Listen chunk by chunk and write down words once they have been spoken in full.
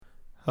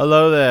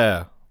Hello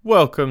there.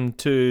 Welcome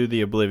to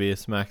the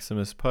Oblivious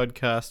Maximus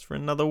podcast for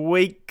another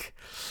week.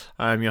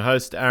 I'm your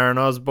host, Aaron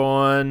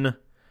Osborne.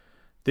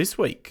 This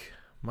week,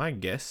 my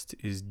guest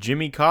is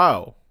Jimmy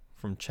Kyle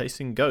from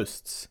Chasing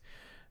Ghosts.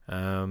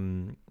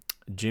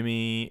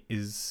 Jimmy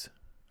is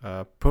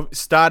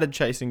started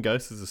Chasing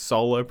Ghosts as a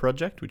solo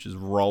project, which has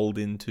rolled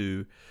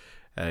into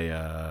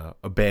a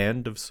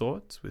band of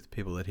sorts with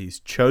people that he's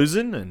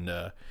chosen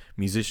and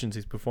musicians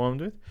he's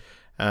performed with.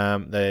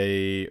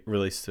 They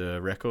released a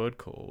record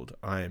called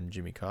I Am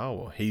Jimmy Kyle,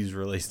 or he's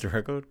released a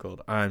record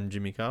called I Am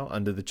Jimmy Kyle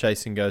under the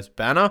Chasing Ghosts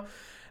banner.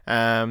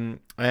 And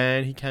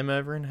he came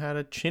over and had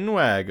a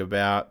chinwag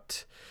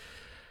about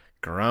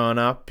growing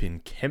up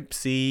in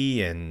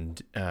Kempsey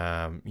and,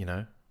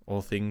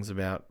 all things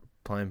about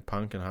playing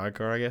punk and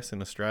hardcore, I guess,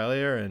 in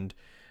Australia, and,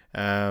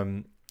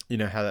 how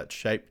that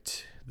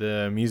shaped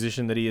the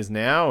musician that he is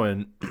now,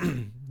 and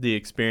the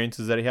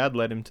experiences that he had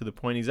led him to the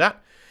point he's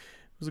at.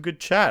 It was a good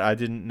chat. I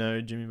didn't know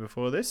Jimmy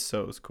before this,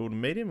 so it was cool to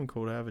meet him and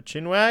cool to have a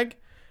chinwag.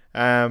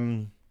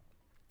 That's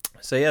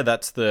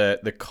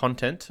the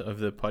content of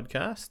the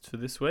podcast for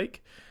this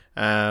week.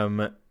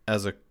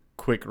 As a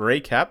quick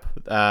recap,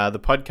 the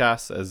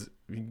podcast, as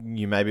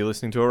you may be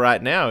listening to it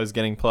right now, is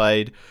getting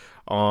played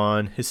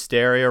on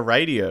Hysteria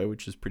Radio,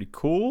 which is pretty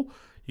cool.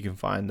 You can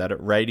find that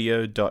at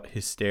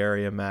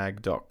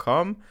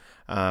radio.hysteriamag.com.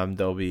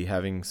 They'll be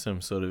having some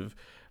sort of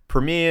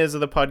premieres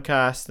of the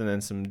podcast and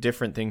then some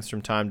different things from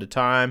time to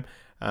time,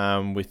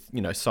 with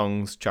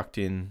songs chucked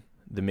in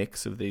the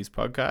mix of these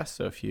podcasts.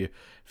 So if you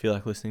feel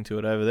like listening to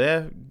it over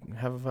there,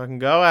 have a fucking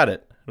go at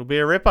it. It'll be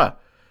a ripper.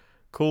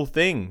 Cool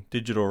thing,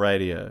 digital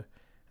radio.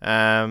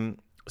 I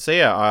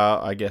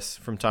guess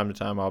from time to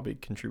time I'll be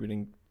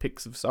contributing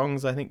picks of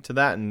songs, I think, to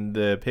that, and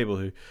the people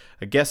who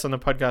are guests on the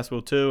podcast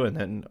will too, and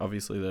then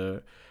obviously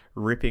the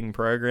ripping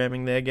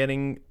programming they're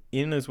getting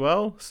in as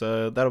well.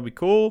 So that'll be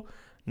cool.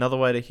 Another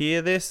way to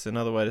hear this,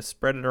 another way to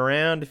spread it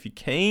around if you're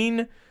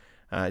keen.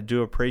 I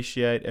do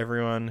appreciate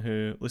everyone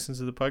who listens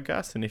to the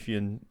podcast, and if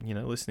you're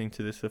listening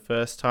to this for the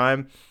first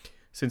time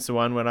since the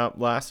one went up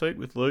last week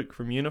with Luke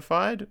from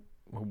Unified,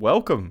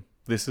 welcome.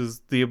 This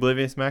is the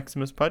Oblivious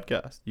Maximus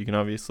podcast. You can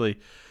obviously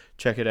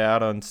check it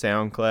out on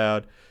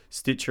SoundCloud,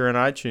 Stitcher, and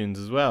iTunes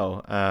as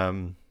well.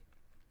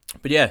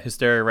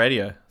 Hysteria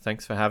Radio,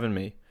 thanks for having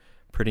me.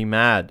 Pretty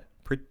mad.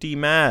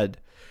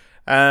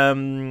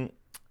 Other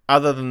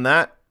than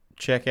that,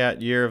 check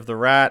out Year of the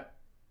Rat.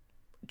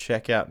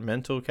 Check out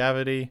Mental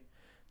Cavity.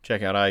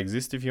 Check out I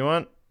Exist if you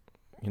want.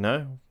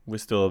 We're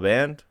still a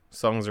band.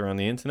 Songs are on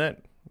the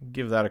internet.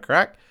 Give that a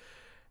crack.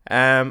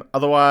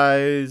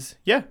 Otherwise,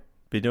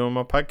 be doing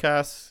my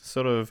podcasts,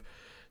 sort of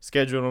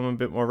schedule them a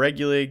bit more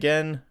regularly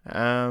again.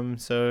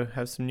 So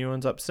have some new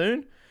ones up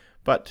soon.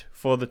 But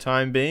for the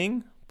time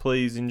being,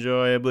 please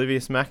enjoy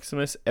Oblivious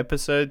Maximus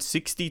episode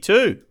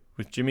 62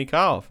 with Jimmy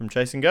Kyle from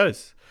Chasing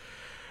Ghosts.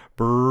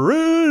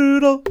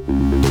 Brutal.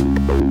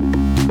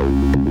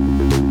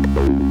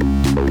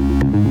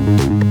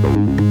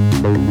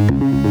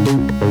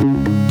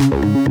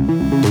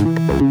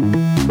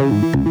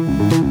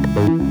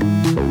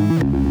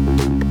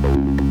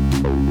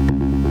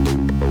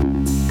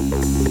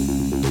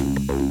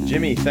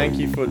 Jimmy, thank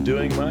you for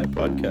doing my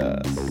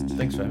podcast.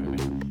 Thanks for having me.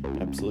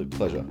 Absolute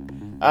pleasure.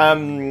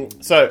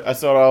 So I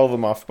started all of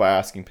them off by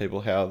asking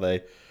people how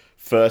they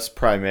first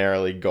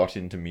primarily got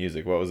into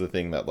music. What was the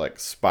thing that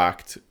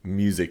sparked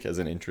music as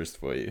an interest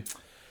for you?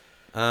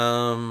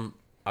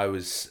 I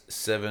was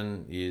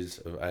 7 years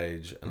of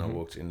age and I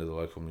walked into the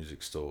local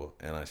music store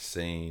and I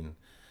seen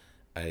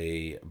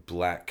a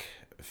black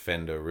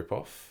Fender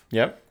ripoff.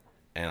 Yep.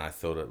 And I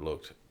thought it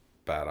looked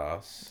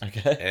badass.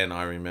 Okay. And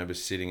I remember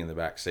sitting in the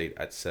back seat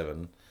at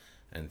 7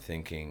 and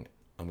thinking,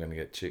 I'm going to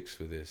get chicks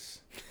with this.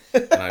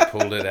 And I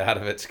pulled it out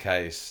of its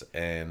case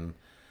and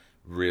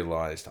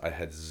realised I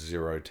had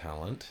zero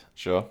talent.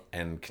 Sure.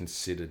 And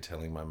considered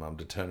telling my mum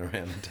to turn around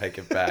and take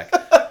it back.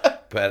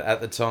 But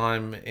at the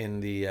time in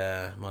the,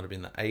 might have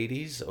been the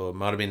 80s or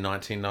might have been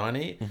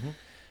 1990,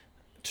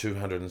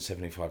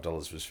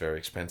 $275 was very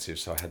expensive.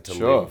 So I had to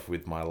live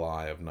with my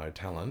lie of no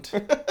talent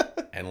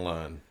and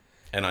learn.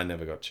 And I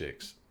never got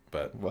chicks.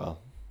 But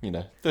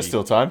there's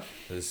still time.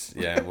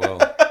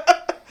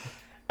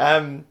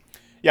 I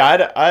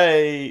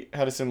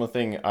had a similar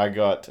thing. I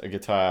got a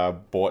guitar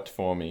bought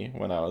for me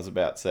when I was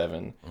about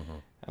 7,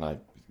 and I,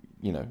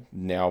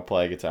 now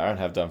play guitar and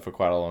have done for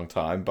quite a long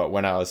time. But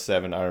when I was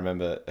 7, I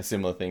remember a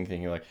similar thing,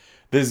 thinking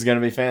this is going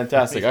to be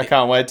fantastic. I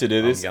can't wait to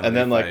do this. And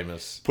then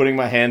famous. Putting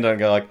my hand on and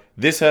go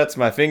this hurts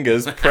my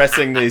fingers,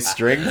 pressing these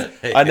strings.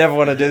 I never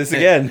want to do this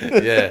again.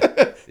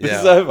 This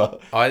is over.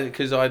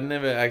 Because I'd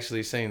never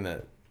actually seen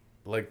that.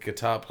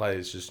 Guitar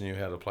players just knew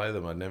how to play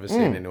them. I'd never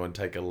seen anyone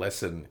take a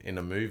lesson in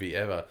a movie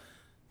ever.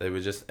 They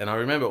were just... And I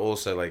remember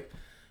also,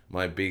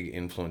 my big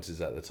influences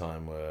at the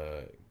time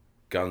were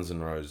Guns N'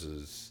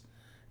 Roses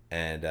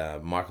and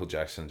Michael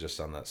Jackson just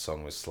done that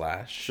song with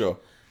Slash. Sure.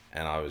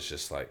 And I was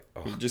just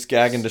just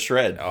gagging to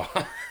shred. Oh.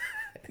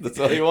 That's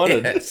all you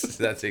wanted. Yes,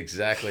 that's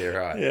exactly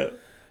right. Yeah.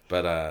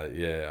 But,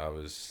 I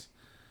was...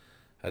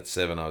 at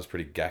 7, I was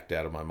pretty gacked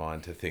out of my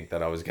mind to think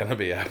that I was going to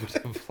be able to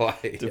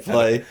play.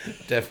 Definitely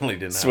didn't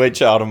happen. Sweet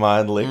Child of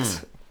Mine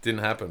licks.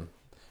 Didn't happen.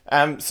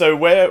 So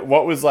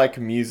what was like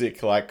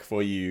music like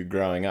for you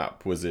growing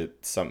up? Was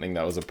it something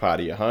that was a part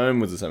of your home?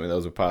 Was it something that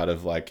was a part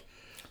of like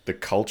the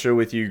culture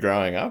with you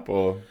growing up,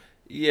 or?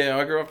 Yeah,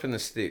 I grew up in the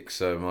sticks,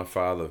 so my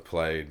father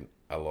played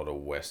a lot of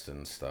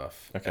Western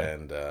stuff. Okay.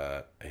 And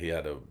he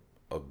had a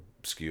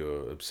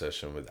obscure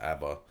obsession with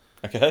ABBA.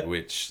 Okay.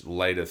 Which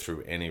later,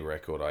 through any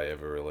record I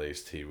ever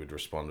released, he would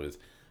respond with,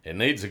 "It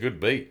needs a good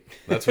beat.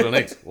 That's what it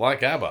needs,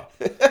 like ABBA."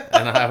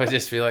 And I would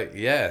just be like,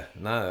 "Yeah,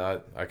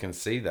 no, I can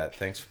see that.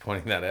 Thanks for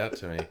pointing that out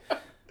to me.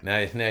 Now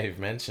you've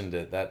mentioned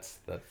it. That's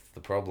the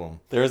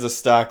problem." There is a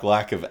stark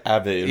lack of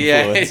ABBA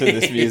influence in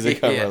this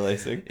music I'm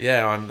releasing.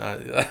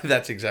 Yeah,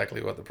 that's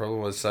exactly what the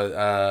problem was.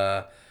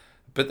 So,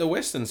 but the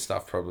Western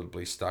stuff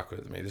probably stuck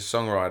with me. The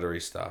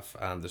songwritery stuff,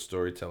 the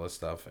storyteller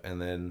stuff,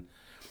 and then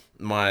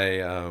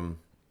my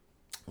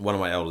one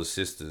of my elder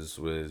sisters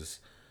was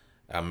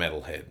a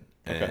metalhead.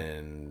 Okay.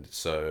 And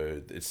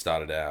so it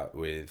started out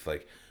with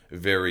like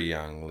very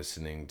young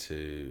listening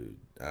to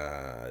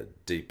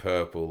Deep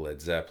Purple,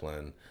 Led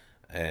Zeppelin,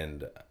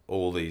 and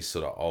all these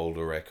sort of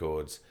older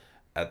records.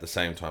 At the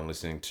same time,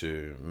 listening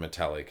to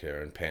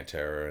Metallica and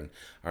Pantera, and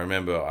I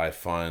remember I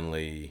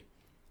finally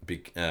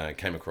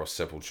came across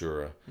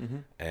Sepultura,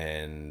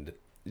 and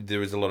there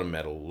was a lot of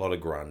metal, a lot of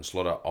grunge, a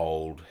lot of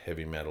old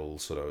heavy metal,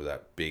 sort of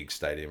that big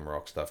stadium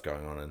rock stuff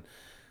going on,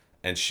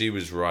 and she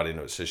was right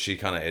into it, so she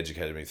kind of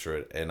educated me through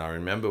it. And I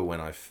remember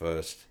when I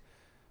first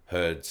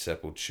heard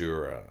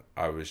Sepultura,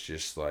 I was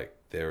just like,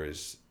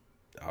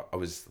 I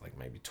was like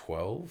maybe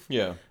 12.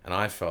 Yeah. And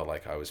I felt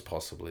like I was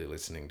possibly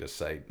listening to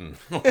Satan.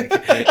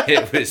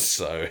 It was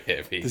so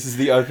heavy. This is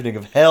the opening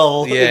of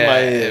hell in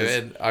my ears.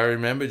 And I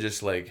remember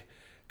just like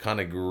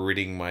kind of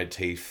gritting my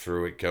teeth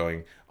through it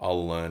going,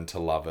 I'll learn to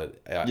love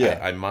it.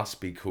 I must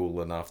be cool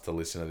enough to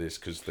listen to this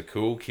because the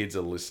cool kids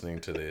are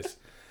listening to this.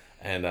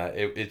 And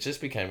it just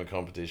became a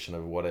competition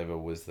of whatever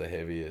was the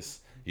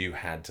heaviest. You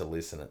had to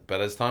listen it. But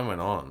as time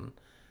went on,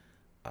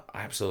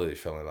 I absolutely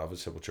fell in love with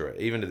Sepultura.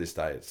 Even to this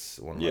day, it's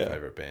one of my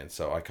favorite bands.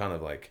 So I kind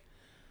of like,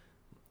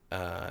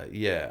 I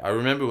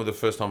remember the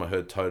first time I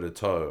heard Toe to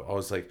Toe, I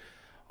was like,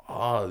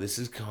 oh, this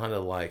is kind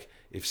of like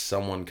if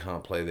someone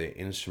can't play their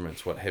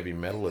instruments, what heavy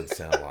metal would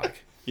sound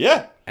like.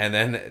 Yeah. And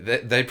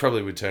then they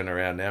probably would turn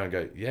around now and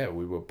go, yeah,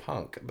 we were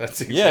punk.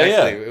 That's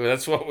exactly,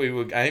 that's what we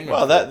were aiming for.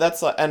 Well,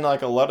 that's like, and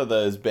like a lot of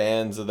those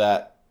bands of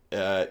that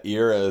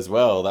era as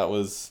well, that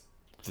was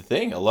the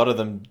thing. A lot of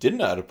them didn't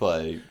know how to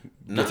play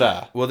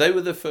guitar. Well, they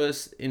were the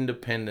first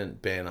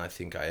independent band I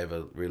think I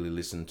ever really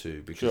listened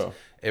to because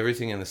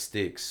everything in the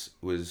sticks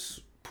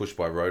was pushed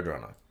by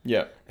Roadrunner.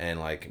 Yeah. And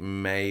like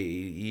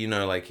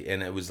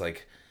and it was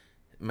like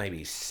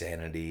maybe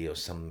Sanity or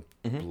some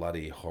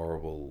bloody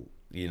horrible,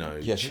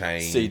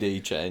 chain. CD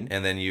chain.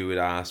 And then you would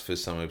ask for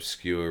some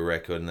obscure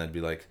record and they'd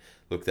be like,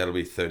 look, that'll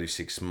be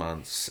 36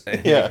 months.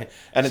 Yeah.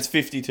 And it's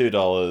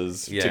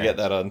 $52 to get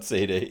that on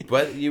CD.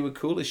 But you were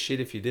cool as shit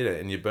if you did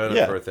it and you burn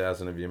it for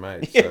 1,000 of your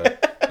mates. So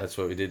that's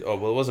what we did. Oh,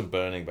 well, it wasn't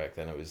burning back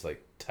then. It was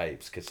like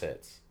tapes,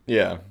 cassettes.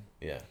 Yeah.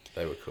 Yeah,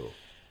 they were cool.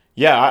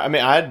 Yeah, I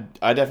mean,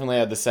 I definitely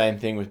had the same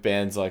thing with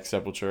bands like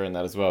Sepultura and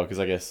that as well, because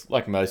I guess,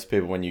 like most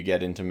people, when you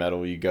get into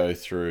metal, you go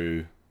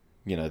through,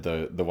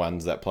 the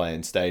ones that play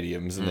in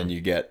stadiums, and then you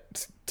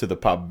get to the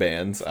pub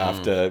bands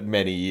after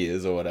many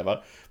years or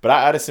whatever. But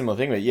I had a similar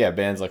thing, but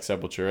bands like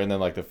Sepultura, and then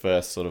like the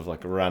first sort of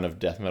like run of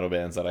death metal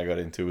bands that I got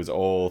into was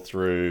all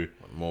through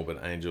Morbid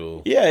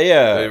Angel.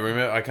 Yeah.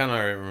 I kind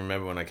of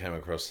remember when I came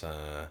across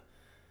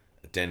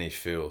Denny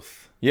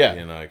Filth.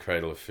 Yeah.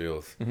 Cradle of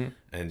Filth,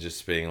 and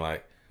just being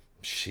like,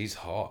 she's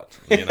hot,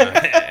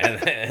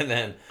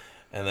 and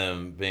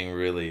then being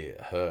really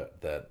hurt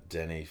that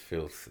Denny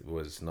Filth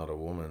was not a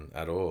woman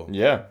at all.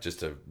 Yeah.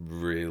 Just a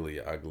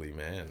really ugly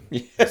man.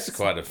 Yes. It's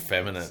quite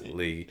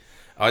effeminately.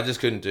 I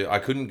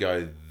couldn't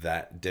go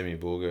that. Demi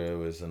Borger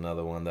was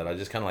another one that I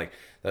just kind of like,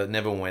 I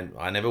never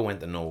went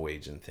the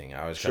Norwegian thing.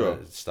 I was kind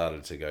of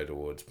started to go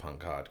towards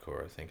punk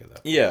hardcore, I think, at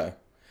that point. Yeah.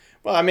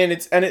 Well, I mean,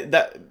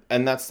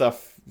 that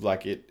stuff,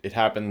 like it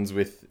happens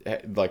with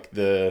like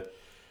the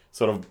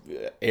sort of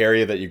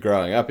area that you're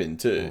growing up in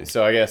too.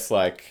 So I guess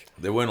like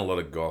there weren't a lot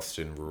of goths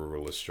in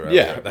rural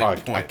Australia at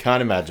that point. I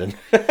can't imagine.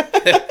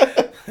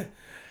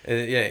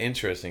 Yeah,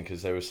 interesting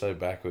because they were so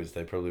backwards.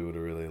 They probably would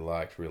have really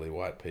liked really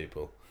white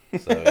people.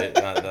 So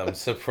I'm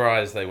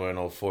surprised they weren't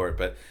all for it.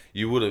 But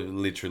you would have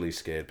literally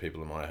scared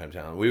people in my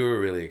hometown. We were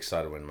really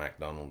excited when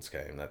McDonald's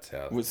came. That's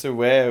how. So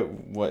where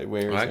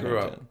is I grew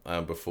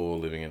up before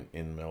living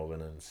in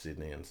Melbourne and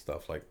Sydney and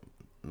stuff like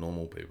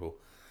normal people.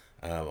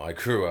 I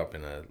grew up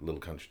in a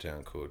little country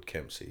town called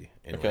Kempsey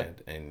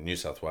inland in New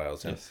South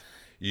Wales. And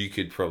you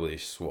could probably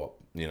swap,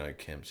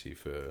 Kempsey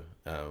for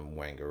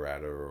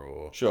Wangaratta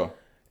or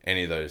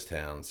any of those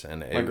towns.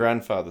 And my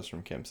grandfather's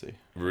from Kempsey.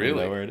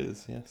 Really? I know where it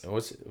is, yes.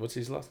 What's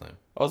his last name?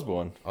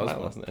 Osborne. My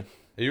last name.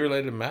 Are you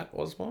related to Matt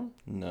Osborne?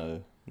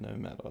 No. No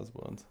Matt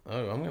Osborne's.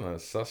 Oh, I'm gonna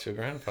suss your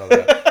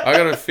grandfather out. I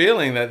got a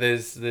feeling that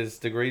there's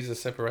degrees of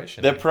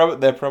separation. There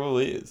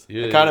probably is.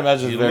 I can't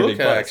imagine it's you very look big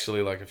place.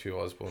 actually like a few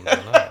Osbornes. I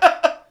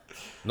know.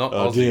 Not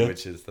Oh, Aussie, dear.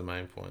 which is the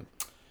main point.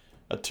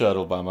 A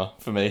turtle bummer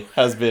for me.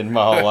 Has been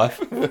my whole life.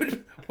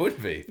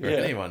 Would be for Yeah.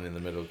 anyone in the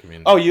metal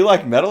community. Oh, you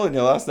like metal and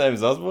your last name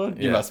is Osborne?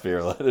 You Yeah. must be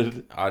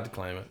related. I'd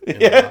claim it.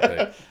 In a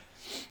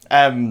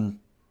heartbeat.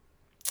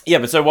 Yeah,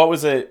 but so what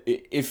was it?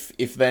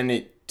 If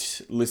then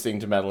listening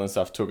to metal and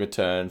stuff took a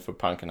turn for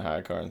punk and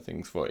hardcore and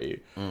things for you,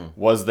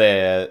 was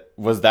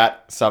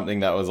that something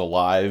that was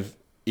alive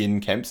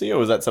in Kempsey, or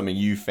was that something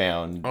you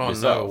found Oh,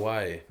 yourself? no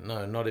way.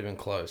 No, not even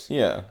close.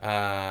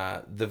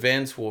 Yeah, The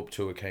Vans Warped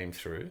Tour came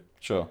through,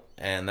 sure.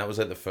 and that was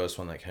like the first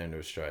one that came to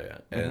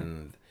Australia,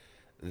 and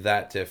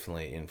that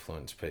definitely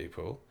influenced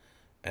people.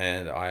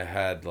 And I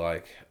had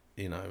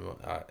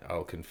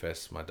I'll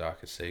confess my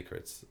darkest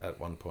secrets. At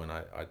one point,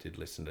 I did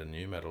listen to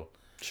new metal,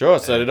 Sure,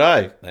 so did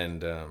I.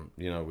 and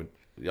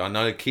I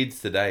know kids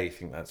today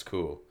think that's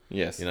cool.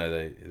 Yes.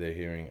 They're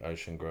hearing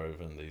Ocean Grove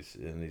and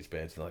these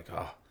bands, and they're like,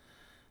 oh,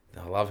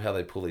 I love how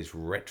they pull these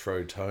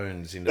retro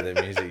tones into their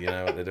music. You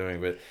know what they're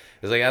doing, but it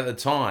was like at the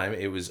time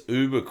it was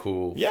uber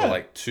cool Yeah. for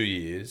like 2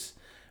 years,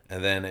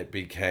 and then it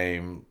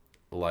became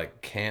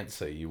like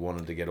cancer. You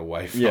wanted to get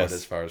away from Yes. it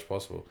as far as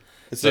possible.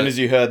 As soon as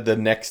you heard the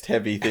next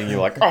heavy thing,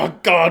 you're like, oh,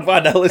 God,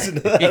 why'd I listen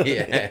to that?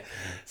 Yeah.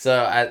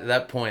 So at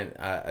that point,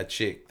 a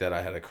chick that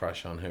I had a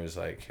crush on, who was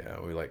like,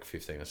 we were like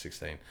 15 or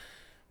 16,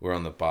 we're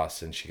on the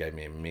bus and she gave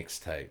me a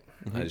mixtape,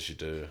 as you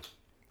do.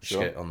 She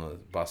Sure. get on the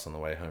bus on the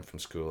way home from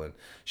school, and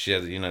she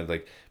had,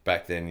 like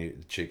back then, the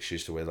chicks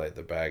used to wear like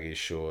the baggy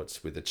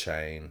shorts with the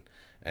chain,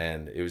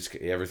 and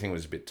everything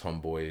was a bit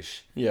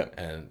tomboyish. Yeah.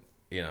 And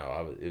it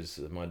was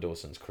my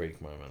Dawson's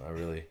Creek moment.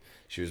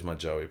 She was my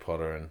Joey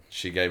Potter, and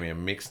she gave me a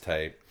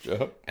mixtape,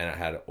 Sure. and it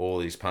had all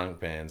these punk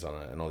bands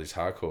on it and all these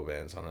hardcore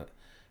bands on it.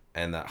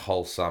 And that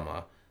whole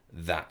summer,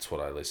 that's what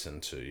I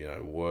listened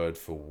to. Word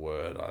for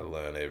word, I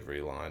learned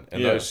every line.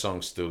 And Yeah. those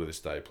songs still to this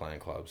day play in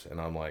clubs.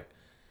 And I'm like,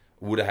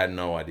 would have had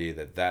no idea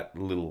that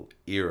little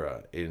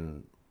era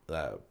in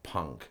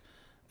punk,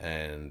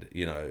 and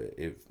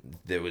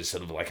there was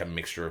sort of like a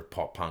mixture of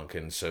pop punk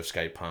and surf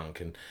skate punk,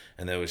 and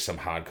there was some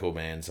hardcore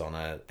bands on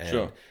it, and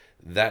Sure.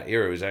 that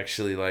era was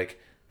actually like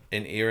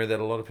an era that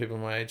a lot of people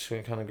my age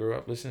kind of grew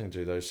up listening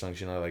to those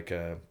songs. Like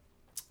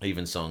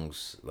even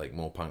songs like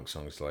more punk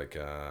songs like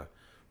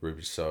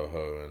Ruby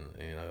Soho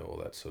and all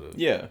that sort of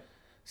Yeah.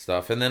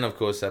 stuff. And then of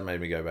course that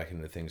made me go back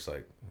into things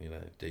like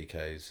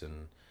DKs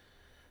and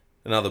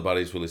other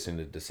buddies were listening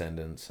to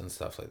Descendants and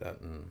stuff like that,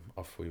 and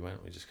off we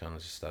went. We just kind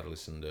of started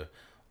listening to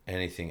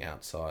anything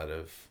outside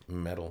of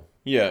metal,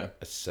 Yeah.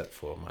 except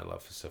for my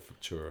love for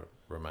Sepultura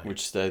remained.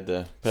 Which stayed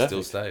there. still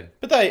Perfect. stayed.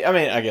 But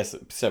I guess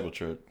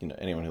Sepultura,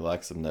 anyone who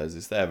likes them knows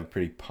this. They have a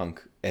pretty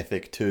punk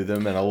ethic to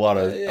them, and a lot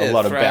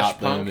Thrash about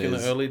punk them in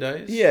is the early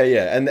days.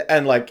 yeah,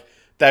 and like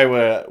they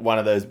were one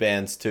of those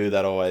bands too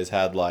that always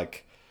had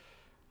like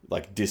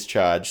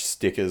Discharge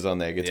stickers on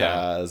their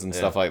guitars and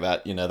stuff like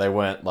that. They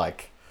weren't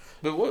like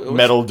But what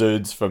metal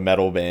dudes for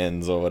metal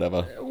bands or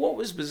whatever. What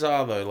was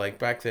bizarre though, like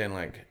back then,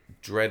 like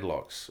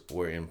dreadlocks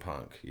were in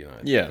punk.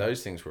 Yeah.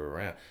 those things were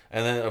around.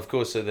 And then of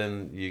course, so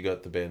then you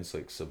got the bands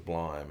like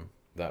Sublime.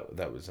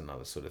 That was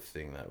another sort of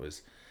thing that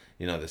was,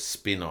 the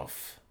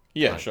spin-off.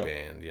 Yeah, punk sure.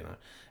 band.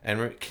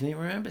 And can you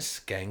remember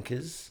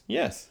Skankers?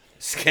 Yes.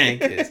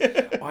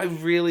 Skankers. I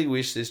really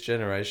wish this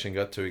generation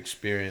got to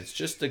experience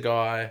just a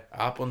guy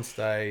up on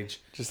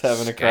stage, Just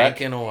having a crack.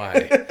 skanking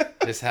away,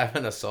 just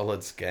having a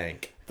solid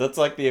skank. That's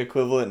like the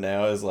equivalent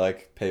now is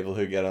like people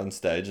who get on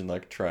stage and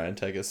like try and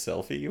take a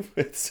selfie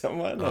with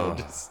someone or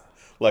just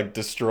like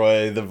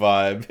destroy the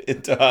vibe Are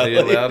entirely. you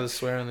allowed to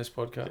swear on this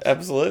podcast?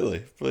 Absolutely.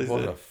 Please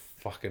What do. a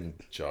fucking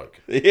joke.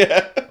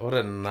 Yeah. What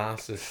a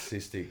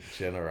narcissistic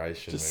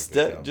generation Just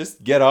we've become.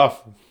 just get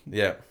off.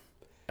 Yeah.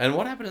 And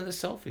what happened to the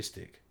selfie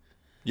stick?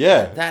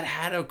 Yeah. That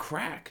had a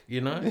crack,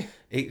 It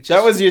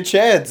That was your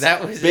chance.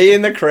 That was Be it.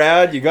 in the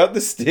crowd. You got the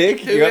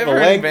stick. You got the Whoever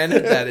length.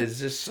 invented that is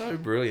just so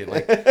brilliant.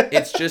 Like,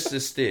 it's just a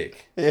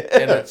stick.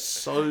 And it's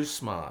so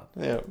smart.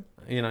 Yeah.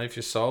 If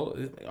you're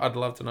sold, I'd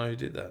love to know who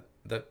did that.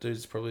 That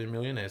dude's probably a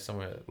millionaire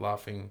somewhere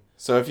laughing.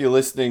 So if you're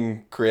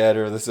listening,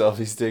 creator of the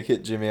selfie stick,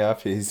 hit Jimmy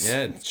up. He's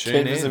Yeah, keen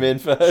tune for in. some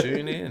info.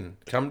 Tune in.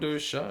 Come to a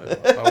show.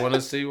 I want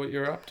to see what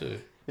you're up to.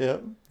 Yeah,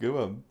 good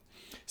one.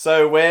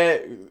 So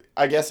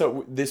I guess at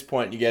this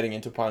point you're getting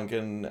into punk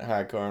and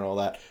hardcore and all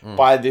that.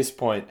 By this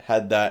point,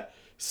 had that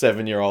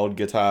 7-year-old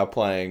guitar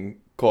playing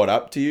caught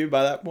up to you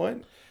by that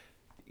point?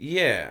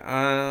 Yeah,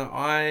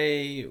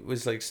 I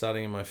was like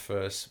starting in my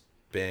first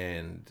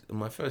band,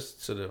 my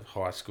first sort of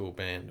high school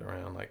band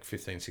around like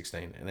 15,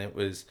 16.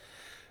 And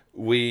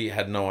we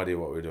had no idea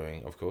what we were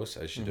doing, of course,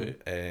 as you do.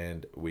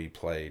 And we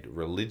played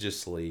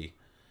religiously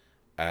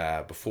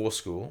before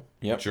school,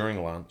 Yep.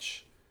 during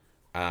lunch,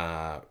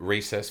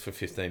 recess for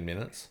 15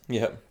 minutes.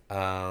 Yep.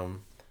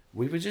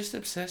 We were just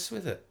obsessed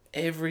with it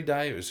every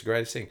day. It was the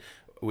greatest thing.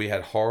 We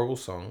had horrible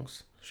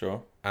songs.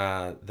 Sure.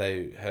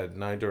 They had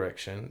no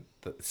direction.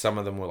 Some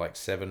of them were like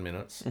 7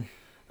 minutes.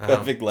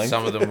 Perfect length.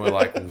 Some of them were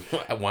like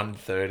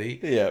 1:30.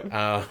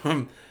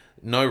 Yeah.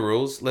 No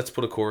rules. Let's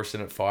put a chorus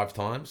in it 5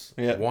 times.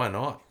 Yeah. Why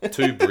not?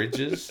 2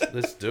 bridges.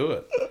 Let's do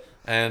it.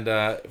 And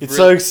It's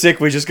so sick.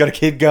 We just got to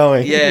keep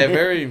going. yeah,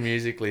 very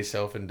musically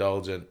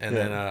self-indulgent. And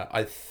Yeah. then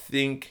I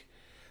think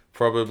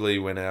probably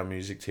when our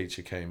music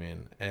teacher came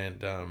in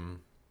and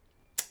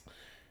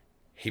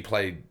he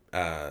played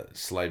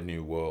Slave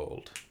New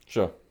World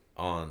Sure.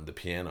 on the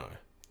piano.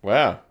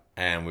 Wow.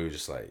 And we were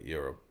just like,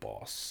 you're a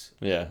boss.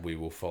 Yeah. We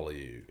will follow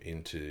you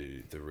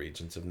into the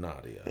regions of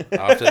Narnia.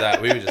 After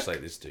that, we were just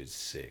like, this dude's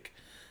sick.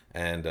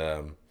 And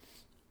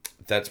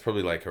that's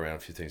probably like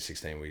around 15,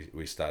 16,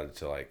 we started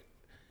to like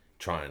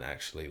try and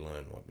actually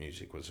learn what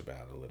music was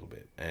about a little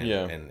bit. And,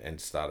 Yeah. and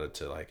started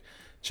to like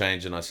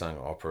change. And I sang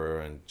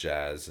opera and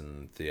jazz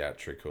and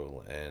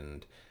theatrical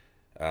and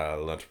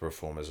learned to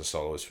perform as a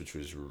soloist, which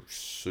was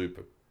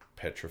super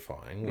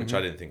petrifying, which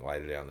I didn't think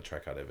later down the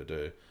track I'd ever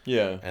do.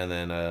 Yeah. And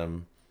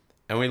then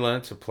and we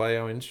learned to play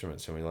our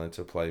instruments and we learned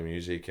to play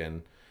music.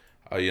 And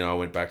I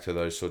went back to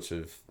those sorts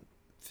of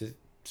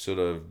sort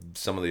of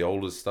some of the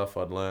older stuff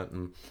I'd learnt.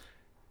 And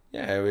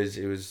yeah,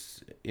 it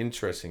was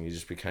interesting. You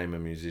just became a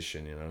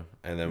musician,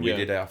 and then we Yeah.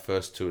 did our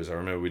first tours. I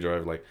remember we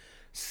drove like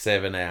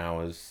 7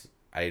 hours,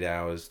 8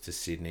 hours to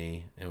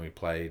Sydney, and we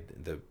played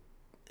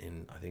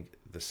in I think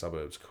the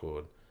suburbs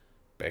called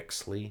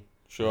Bexley.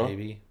 Sure.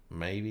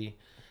 Maybe,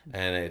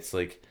 and it's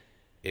like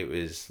it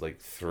was like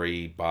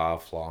 3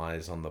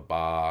 barflies on the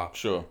bar.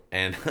 Sure.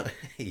 And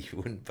you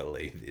wouldn't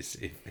believe this.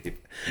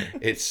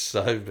 It's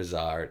so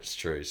bizarre. It's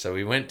true. So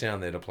we went down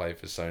there to play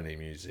for Sony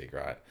Music,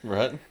 right?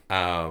 Right.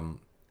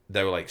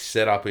 They were like,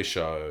 set up a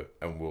show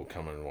and we'll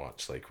come and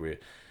watch. Like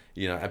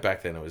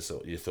back then it was,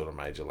 you thought a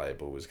major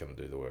label was going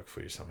to do the work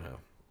for you somehow.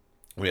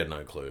 We had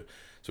no clue.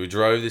 So we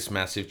drove this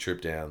massive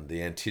trip down.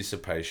 The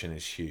anticipation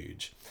is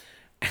huge.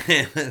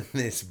 And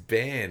this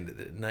band,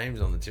 the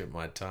name's on the tip of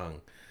my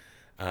tongue,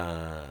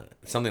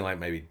 something like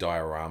maybe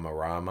Diorama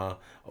Rama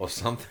or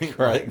something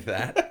Right. like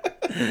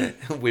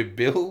that. We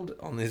billed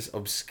on this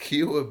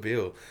obscure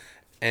bill,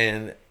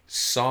 and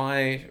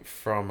Psy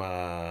from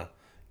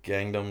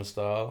Gangnam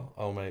Style,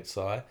 old mate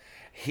Psy,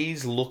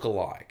 his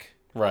lookalike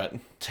Right.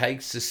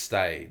 takes the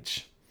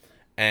stage,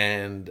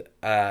 and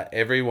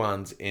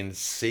everyone's in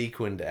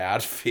sequined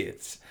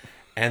outfits,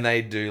 and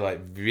they do like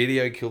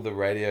Video Kill the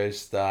Radio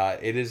Star.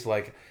 It is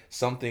like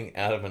something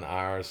out of an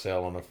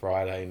RSL on a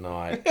Friday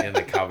night in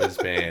the covers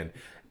band,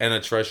 and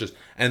atrocious.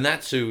 And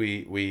that's who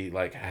we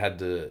like had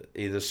to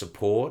either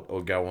support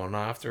or go on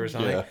after or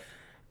something. Yeah.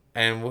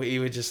 And we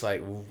were just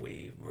like,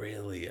 we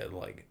really are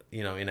like,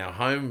 in our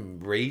home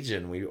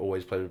region, we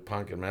always played with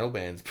punk and metal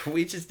bands, but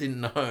we just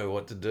didn't know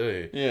what to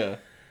do. Yeah.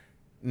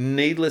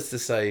 Needless to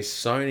say,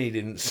 Sony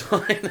didn't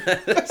sign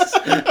us.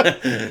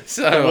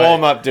 So The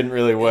warm up didn't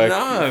really work.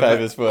 no,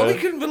 Favors but we for.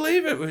 couldn't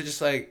believe it. We were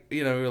just like,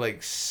 we were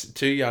like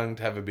too young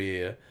to have a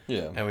beer,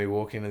 Yeah. and we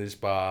walk into this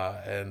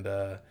bar, and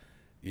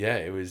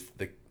it was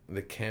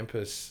the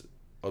campus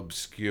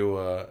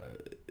obscure,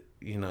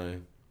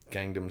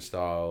 Gangnam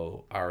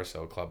Style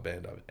RSL club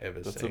band I've ever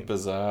That's seen. a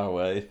bizarre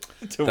way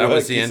to That work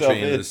was the yourself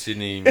entry into in. the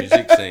Sydney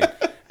music scene.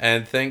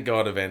 And thank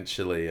God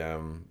eventually a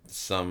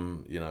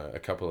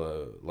couple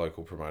of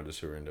local promoters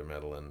who were into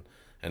metal and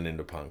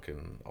into punk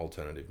and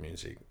alternative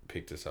music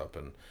picked us up,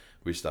 and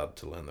we started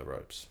to learn the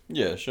ropes.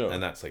 Yeah, sure.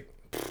 And that's like,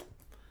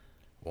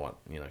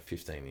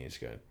 15 years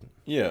ago.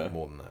 Yeah.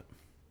 More than that.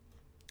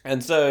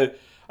 And so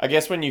I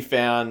guess when you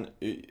found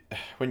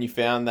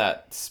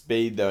that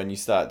speed though, and you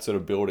start sort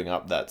of building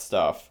up that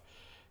stuff,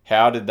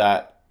 how did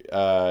that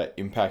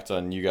impact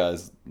on you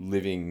guys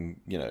living,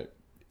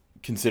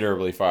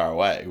 considerably far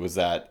away? Was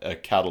that a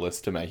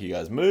catalyst to make you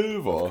guys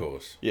move, or? Of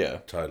course. Yeah.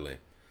 Totally.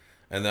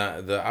 And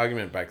the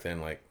argument back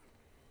then, like,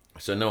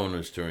 so no one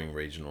was touring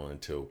regional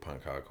until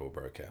punk hardcore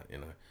broke out,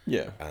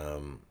 Yeah.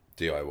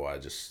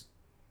 DIY just,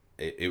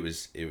 it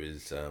was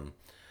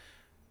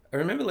I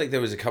remember like there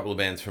was a couple of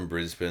bands from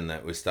Brisbane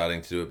that were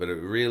starting to do it, but it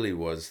really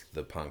was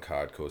the punk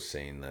hardcore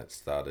scene that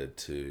started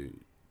to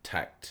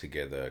tack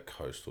together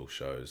coastal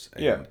shows.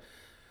 And Yeah.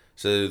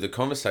 so the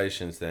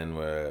conversations then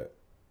were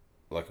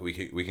like, we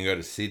can go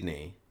to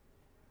Sydney,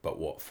 but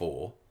what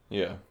for?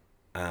 Yeah.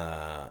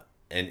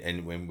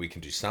 And when we can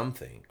do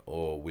something,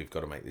 or we've got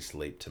to make this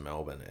leap to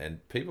Melbourne.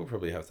 And people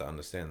probably have to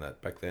understand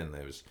that back then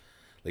there was,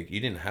 like,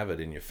 you didn't have it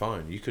in your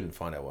phone. You couldn't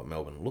find out what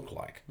Melbourne looked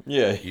like.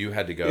 Yeah. You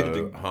had to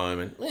go home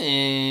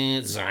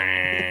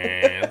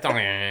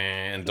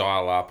and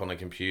dial up on a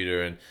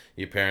computer, and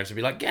your parents would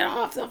be like, "Get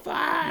off the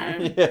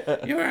phone!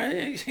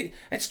 Yeah.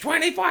 It's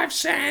 25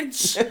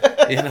 cents!"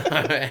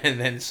 And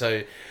then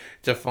so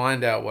to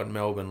find out what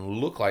Melbourne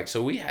looked like,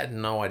 so we had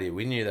no idea.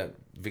 We knew that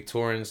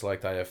Victorians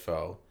liked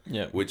AFL,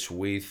 Yeah. which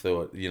we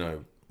thought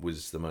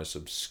was the most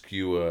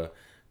obscure,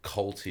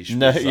 cultish,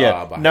 No, bizarre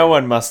yeah. behavior. No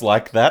one must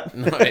like that.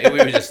 No, we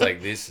were just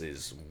like,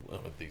 these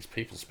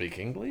people speak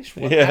English?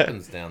 What Yeah.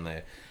 happens down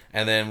there?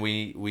 And then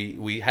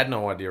we had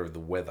no idea of the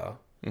weather.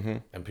 Mm-hmm.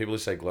 And people who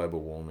say global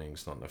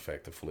warming's not an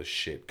effect are full of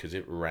shit, because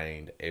it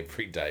rained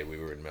every day we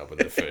were in Melbourne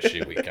the first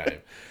year we came.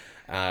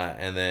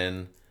 And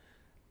then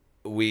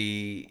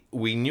we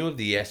knew of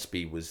the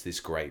ESPY was this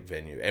great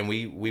venue, and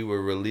we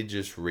were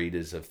religious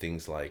readers of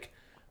things like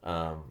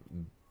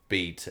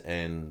Beat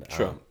and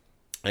Sure.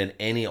 and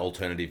any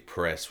alternative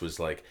press was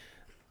like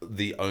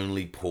the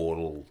only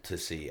portal to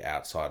see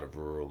outside of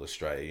rural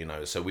Australia, you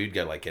know. So we'd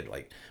go like get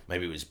like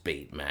maybe it was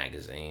Beat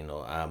magazine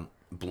or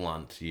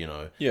Blunt, you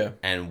know. Yeah.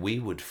 And we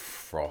would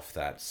froth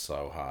that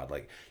so hard.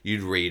 Like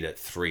you'd read it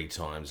 3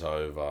 times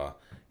over.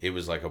 It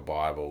was like a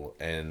Bible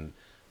and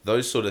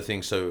those sort of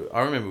things. So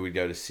I remember we'd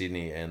go to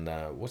Sydney and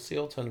what's the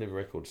alternative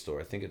record store?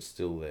 I think it's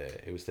still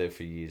there. It was there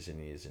for years and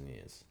years and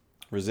years.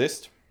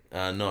 Resist?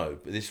 No,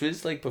 but this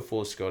was like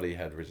before Scotty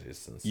had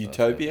Resistance.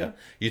 Utopia?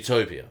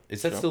 Utopia.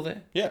 Is that still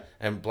there? Yeah.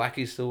 And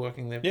Blackie's still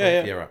working there?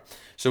 Yeah. Yeah, right.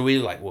 So we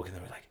like walking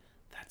there, we're like,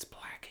 that's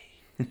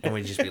Blackie. And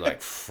we'd just be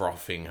like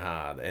frothing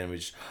hard. And we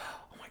just,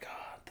 oh my God,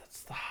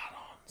 that's the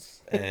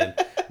hard-ons. And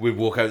we'd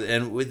walk over,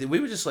 and we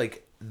were just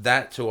like,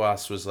 that to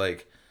us was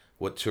like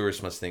what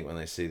tourists must think when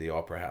they see the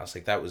Opera House.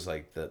 Like that was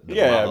like the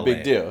Yeah, motherland.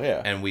 big deal,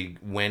 yeah. And we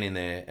went in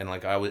there, and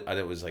like I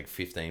was like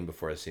 15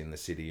 before I seen the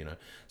city, you know.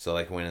 So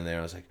like I went in there,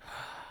 and I was like,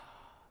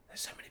 there's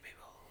so many people.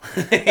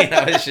 You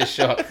know, it's just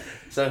shocked.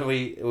 So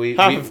we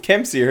Half of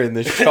Kempsey are in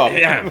this shop.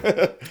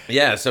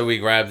 yeah. So we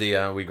grabbed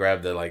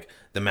the like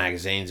the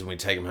magazines and we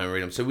take them home and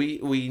read them. So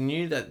we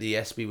knew that the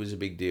ESPY was a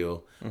big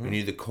deal. We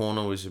knew the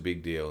corner was a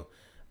big deal.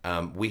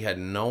 We had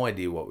no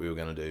idea what we were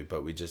going to do,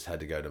 but we just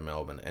had to go to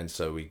Melbourne. And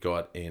so we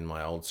got in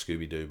my old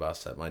Scooby-Doo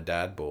bus that my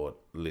dad bought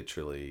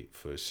literally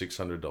for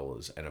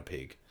 $600 and a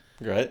pig.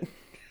 Great.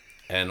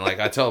 And like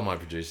I told my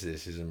producer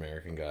this, he's an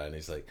American guy, and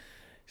he's like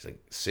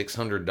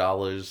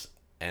 $600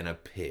 and a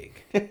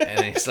pig, and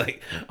he's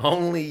like,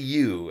 only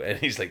you, and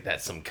he's like,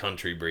 that's some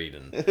country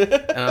breeding,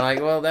 and I'm like,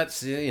 well,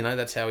 that's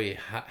that's how we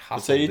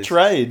hustled. So you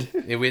trade.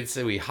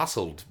 So we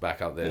hustled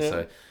back up there. Yeah.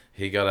 So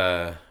he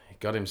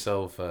got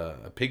himself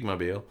a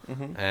pigmobile,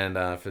 and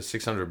for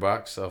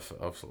 $600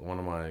 off one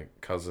of my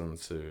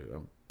cousins who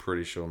I'm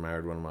pretty sure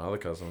married one of my other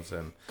cousins,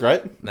 and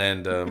great,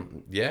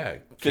 and yeah,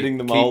 fitting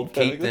the mold,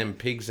 keep them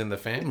pigs in the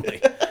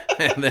family,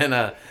 and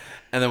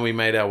then we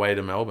made our way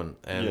to Melbourne,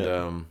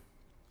 and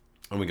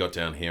we got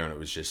down here, and it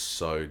was just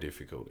so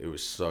difficult. It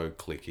was so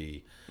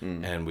cliquey,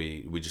 and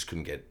we just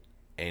couldn't get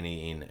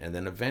any in. And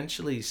then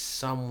eventually,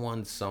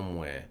 someone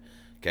somewhere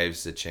gave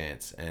us a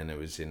chance, and it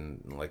was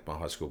in like my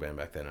high school band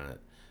back then,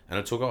 and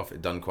it took off.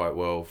 It done quite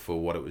well for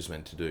what it was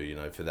meant to do, you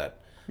know, for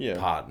that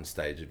part and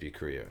stage of your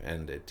career,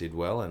 and it did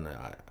well. And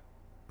I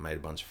made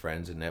a bunch of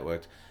friends and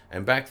networked.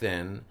 And back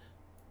then,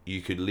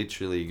 you could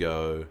literally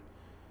go.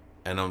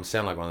 And I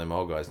sound like one of them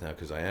old guys now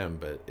because I am,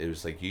 but it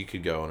was like you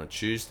could go on a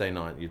Tuesday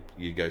night,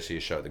 you'd go see a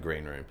show at the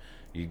Green Room.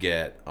 You'd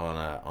get on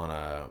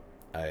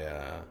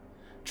a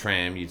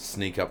tram, you'd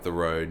sneak up the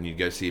road, and you'd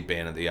go see a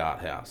band at the Art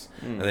House.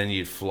 And then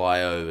you'd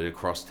fly over to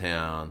cross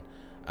town,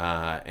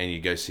 and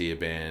you'd go see a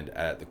band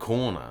at the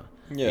Corner.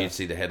 Yeah. You'd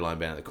see the headline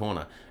band at the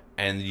Corner.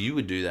 And you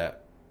would do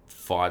that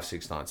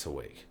 5-6 nights a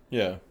week.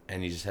 Yeah.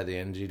 And you just had the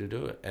energy to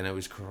do it. And it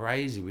was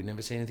crazy. We'd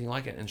never seen anything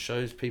like it. And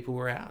shows people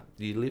were out.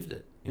 You lived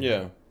it. You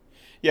know?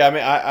 Yeah, I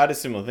mean, I had a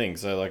similar thing.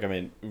 So, like, I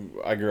mean,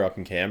 I grew up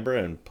in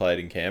Canberra and played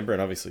in Canberra,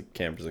 and obviously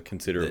Canberra's a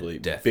considerably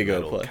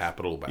bigger place.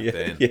 Capital back Yeah,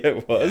 then. yeah,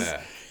 it was.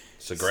 Yeah.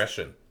 It's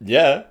aggression.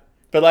 Yeah.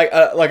 But, like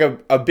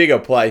a bigger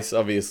place,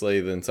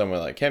 obviously, than somewhere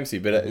like Kempsey.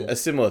 But a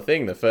similar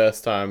thing, the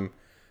first time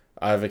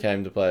I ever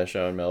came to play a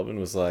show in Melbourne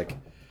was like,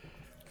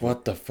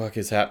 what the fuck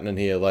is happening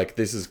here? Like,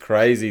 this is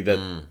crazy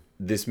that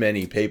this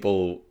many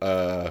people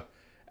are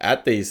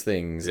at these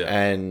things. Yeah.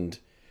 And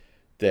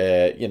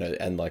they're, you know,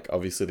 and like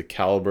obviously the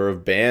caliber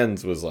of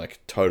bands was like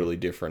totally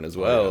different as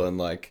well. Oh, yeah. And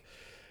like,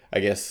 I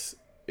guess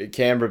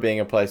Canberra being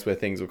a place where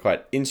things were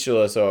quite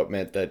insular, so it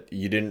meant that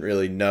you didn't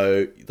really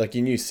know, like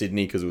you knew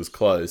Sydney because it was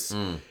close.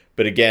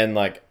 But again,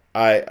 like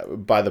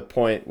by the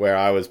point where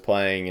I was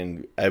playing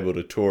and able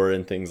to tour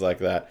and things like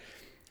that,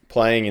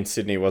 playing in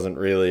Sydney wasn't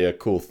really a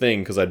cool thing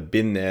because I'd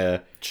been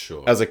there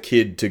as a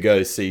kid to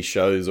go see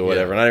shows or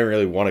whatever. And I didn't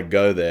really want to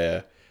go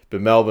there.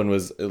 But Melbourne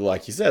was,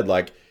 like you said,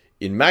 like,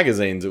 in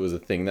magazines, it was a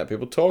thing that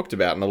people talked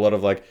about, and a lot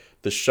of like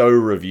the show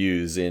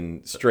reviews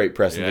in street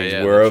press and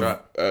things were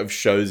of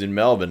shows in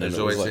Melbourne. There's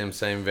and always like, them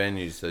same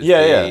venues. Those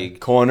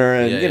big Corner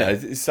and you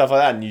know stuff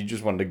like that, and you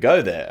just wanted to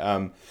go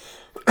there.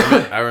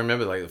 I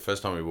remember like the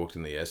first time we walked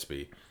in the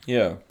ESPY,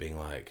 being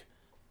like,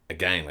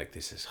 again, like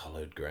this is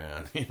hallowed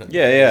ground. You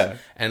know?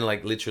 And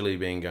like literally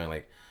going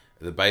like.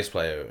 The bass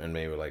player and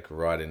me were like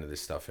right into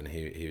this stuff, and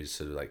he was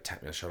sort of like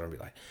tapping the shoulder and be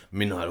like,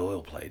 Midnight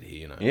Oil played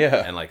here, you know. Yeah.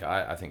 And like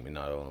I think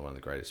Midnight Oil are one of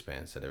the greatest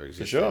bands that ever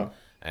existed. For sure.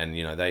 And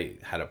you know they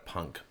had a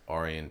punk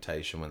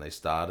orientation when they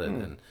started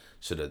and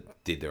sort of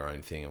did their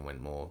own thing and went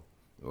more,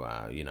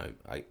 you know,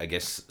 I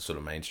guess sort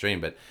of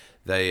mainstream. But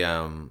they,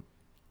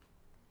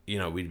 you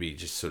know, we'd be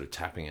just sort of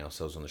tapping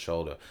ourselves on the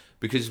shoulder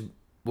because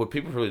what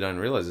people really don't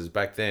realize is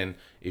back then,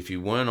 if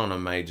you weren't on a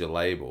major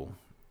label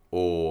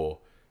or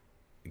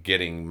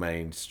getting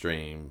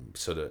mainstream,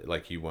 sort of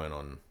like you weren't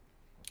on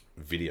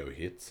Video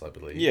Hits, I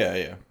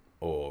believe,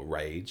 or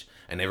Rage,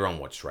 and everyone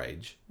watched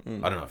Rage.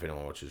 I don't know if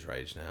anyone watches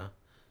Rage now.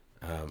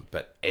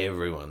 But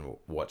everyone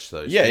watched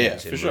those Yeah,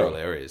 things for in sure. rural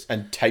areas.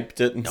 And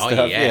taped it and Oh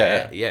stuff.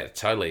 yeah,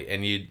 totally.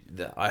 And we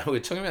were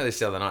talking about this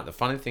the other night. The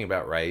funny thing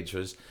about Rage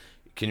was,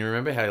 can you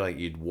remember how like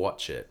you'd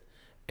watch it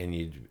and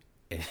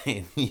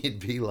you'd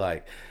be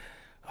like,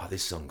 oh,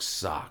 this song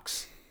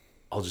sucks.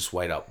 I'll just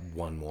wait up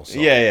one more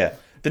song. Yeah.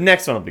 The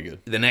next one will be good.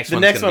 The next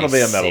one will be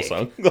a metal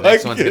song. The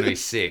next one's gonna be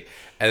sick.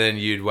 And then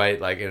you'd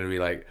wait like it'd be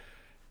like,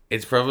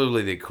 it's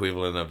probably the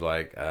equivalent of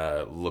like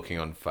looking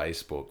on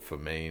Facebook for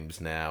memes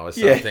now or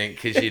something,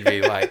 because you'd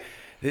be like,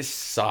 this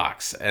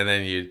sucks, and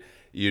then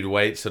you'd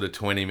wait sort of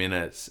 20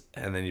 minutes,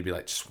 and then you'd be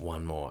like, just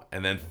one more,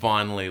 and then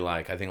finally,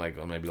 like, I think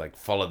like maybe like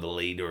Follow the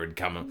Leader had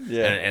come,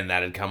 and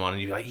that had come on,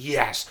 and you'd be like,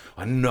 yes,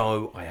 I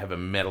know I have a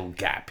metal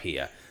gap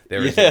here.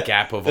 There is a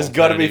gap of. There's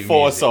got to be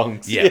 4 music.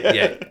 songs.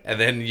 Yeah. And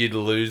then you'd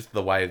lose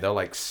the wave. They're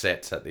like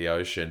sets at the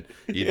ocean.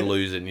 You'd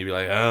lose it, and you'd be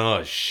like,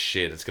 "Oh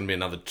shit! It's gonna be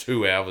another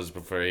 2 hours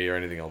before I hear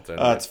anything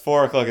alternative." It's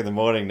 4:00 in the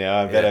morning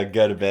now. I better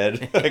go to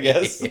bed. I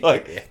guess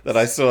that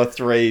I saw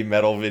 3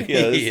 metal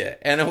videos. Yeah,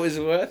 and it was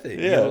worth it.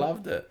 You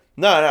loved it.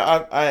 No,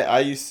 I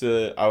used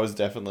to. I was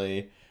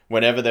definitely,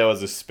 whenever there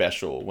was a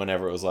special,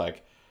 whenever it was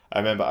like, I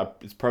remember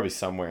it's probably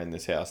somewhere in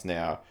this house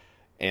now.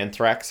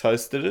 Anthrax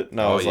hosted it, and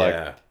I was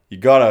like, you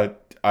gotta.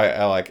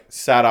 I like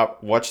sat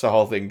up, watched the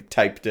whole thing,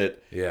 taped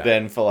it. Yeah.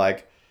 Then for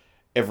like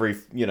every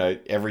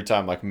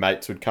time like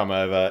mates would come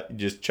over,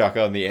 just chuck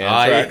on the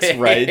Anthrax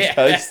Rage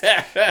host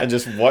and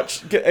just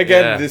watch.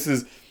 Again, this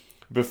is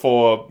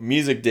before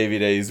music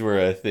DVDs were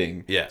a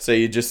thing. Yeah. So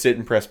you just sit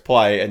and press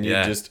play, and you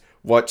just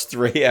watch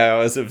 3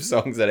 hours of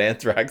songs that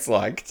Anthrax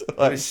liked. Like,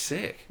 That was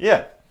sick.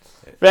 Yeah.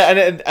 But,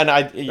 and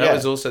I That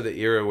was also the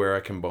era where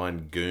I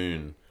combined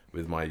Goon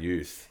with my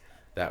youth.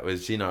 That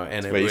was, and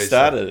That's it where was you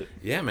started.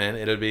 Yeah, man.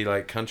 It'd be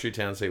like country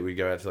towns. So we'd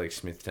go out to like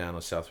Smithtown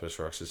or Southwest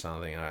Rocks or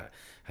something. And I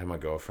had my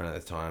girlfriend at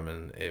the time,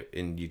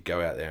 and you'd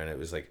go out there, and it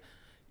was like,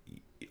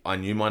 I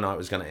knew my night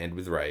was going to end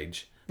with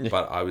Rage,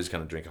 but I was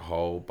going to drink a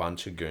whole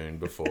bunch of Goon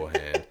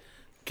beforehand,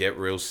 get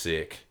real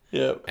sick,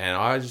 and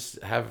I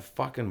just have a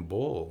fucking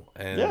ball.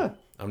 And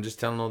I'm just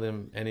telling all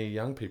them, any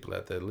young people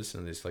out there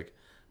listening to this, like,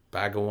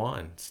 bag of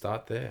wine,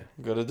 start there.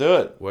 Got to do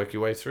it. Work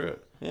your way through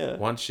it. Yeah.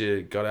 Once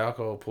you got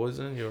alcohol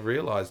poisoning, you'll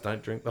realise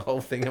don't drink the whole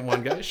thing in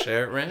one go.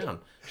 Share it round.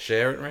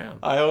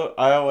 I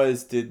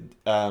always did.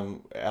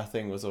 Our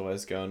thing was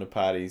always going to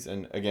parties,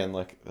 and again,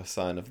 like a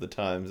sign of the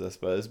times, I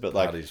suppose. But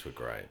like parties were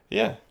great.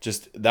 Yeah,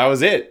 just that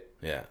was it.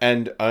 Yeah.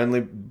 And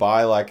only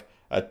buy like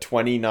a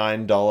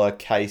 $29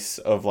 case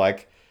of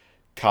like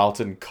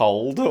Carlton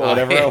Cold or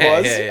whatever it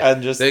was,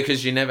 and just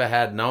because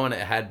no one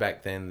had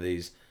back then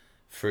these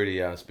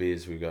fruity ass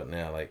beers we got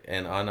now, like,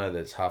 and I know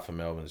that half of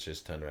Melbourne's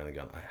just turned around and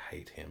gone, I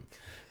hate him,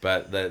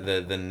 but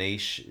the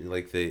niche,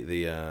 like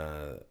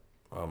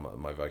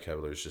my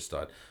vocabulary's just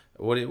died.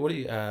 What do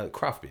you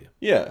craft beer?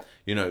 Yeah,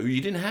 you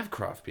didn't have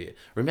craft beer.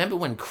 Remember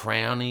when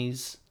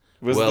Crownies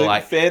was the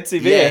like fancy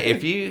beer? Yeah,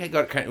 if you had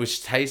got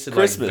which tasted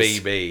Christmas. Like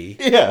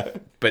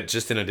BB, but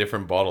just in a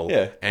different bottle,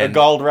 and a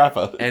gold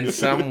wrapper. And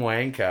some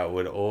wanker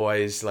would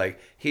always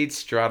he'd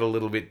strut a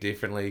little bit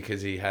differently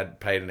because he had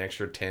paid an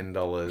extra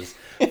 $10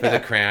 for the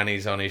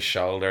Crownies on his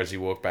shoulder as he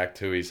walked back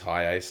to his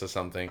high ace or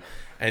something,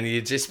 and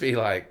you'd just be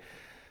like,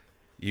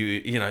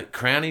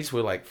 Crownies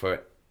were like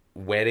for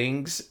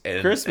weddings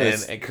and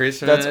Christmas. And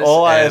Christmas. That's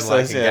all I and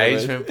associate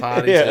engagement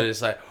parties. So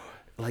it's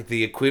like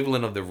the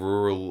equivalent of the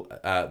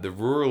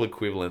rural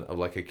equivalent of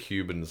like a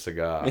Cuban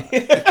cigar.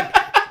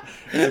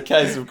 A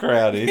case of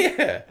Crowdy.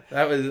 Yeah,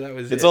 that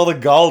was. It's all the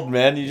gold,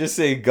 man. You just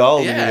see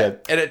gold. Yeah,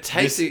 and it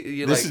tastes.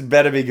 This is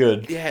better be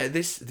good. Yeah,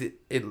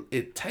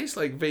 it tastes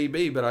like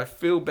VB, but I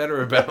feel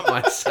better about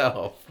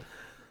myself.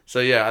 So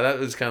yeah, that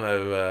was kind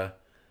of.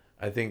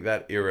 I think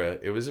that era,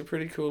 it was a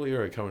pretty cool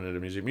era coming into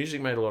music. Music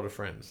made a lot of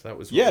friends. That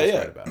was what was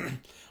great about it.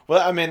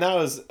 Well, I mean, that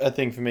was a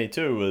thing for me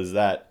too. Was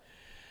that.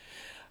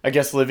 I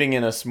guess living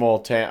in a small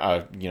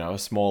town, a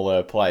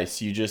smaller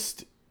place,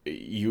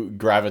 you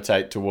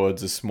gravitate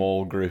towards a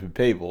small group of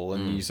people,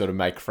 and you sort of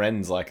make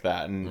friends like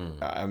that.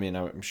 And I mean,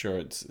 I'm sure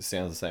it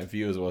sounds the same for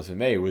you as it was for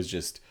me. It was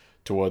just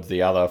towards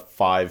the other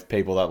 5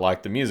 people that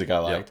liked the music I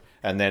liked,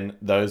 and then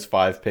those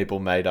 5 people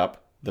made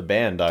up the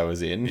band I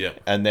was in. Yeah.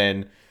 And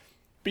then,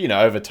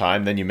 over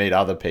time, then you meet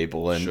other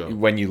people,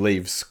 and when you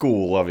leave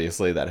school,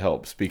 obviously that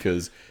helps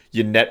because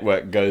your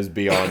network goes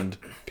beyond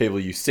people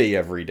you see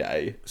every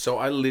day. So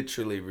I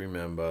literally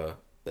remember,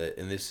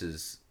 and this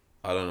is,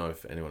 I don't know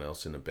if anyone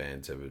else in the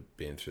band's ever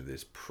been through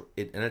this,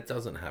 and it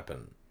doesn't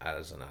happen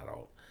as an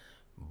adult,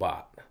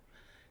 but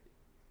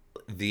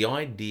the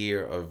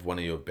idea of one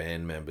of your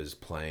band members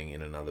playing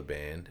in another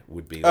band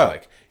would be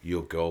like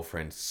your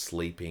girlfriend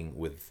sleeping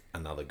with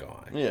another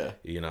guy,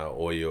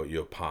 or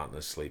your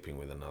partner sleeping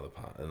with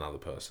another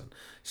person.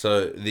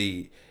 So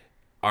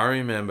I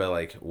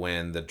remember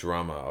when the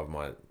drummer of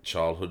my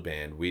childhood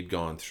band, we'd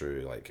gone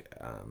through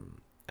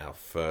our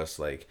first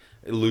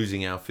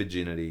losing our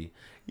virginity,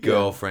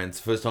 girlfriends,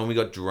 first time we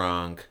got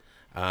drunk,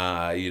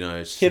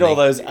 hit all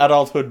those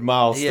adulthood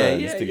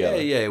milestones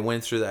together. Yeah,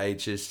 went through the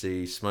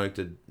HSC, smoked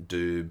a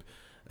doob,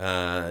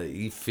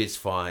 fist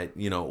fight,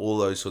 all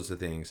those sorts of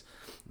things,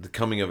 the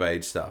coming of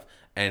age stuff.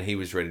 And he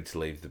was ready to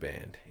leave the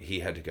band.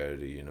 He had to go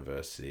to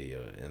university,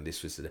 and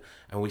this was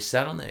and we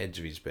sat on the edge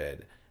of his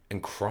bed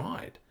and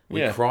cried.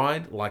 We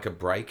cried like a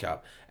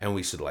breakup, and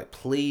we sort of like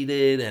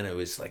pleaded, and it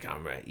was like,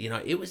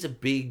 it was a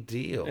big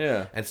deal.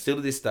 Yeah. And still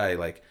to this day,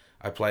 like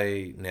I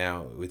play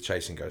now with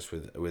Chasing Ghosts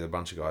with a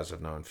bunch of guys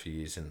I've known for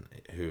years and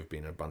who have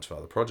been in a bunch of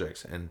other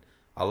projects, and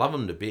I love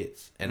them to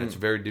bits, and it's a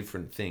very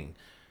different thing.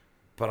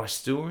 But I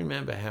still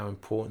remember how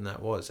important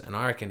that was, and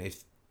I reckon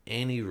if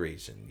any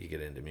reason you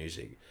get into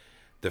music,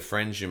 the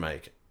friends you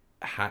make,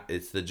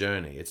 it's the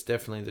journey. It's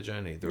definitely the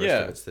journey. The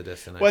rest of it's the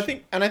destination. Well,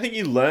 I think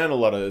you learn a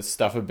lot of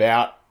stuff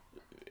about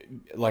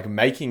like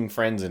making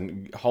friends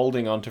and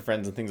holding on to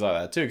friends and things like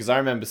that too. Because I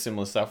remember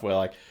similar stuff where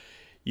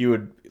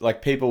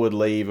like people would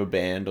leave a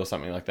band or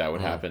something like that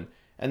would happen,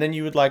 and then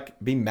you would like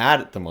be mad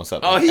at them or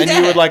something, and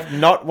you would like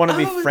not want to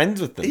be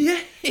friends with them. Yeah.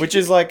 Which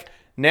is like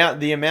now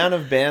the amount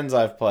of bands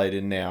I've played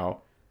in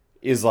now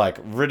is like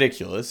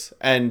ridiculous,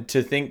 and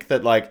to think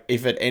that like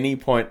if at any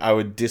point I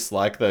would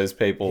dislike those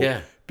people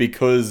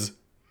because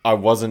I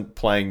wasn't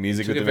playing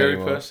music with them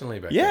anymore. Very personally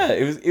back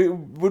then. It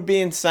would be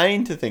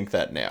insane to think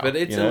that now. But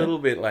it's a little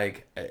bit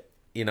like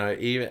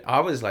even I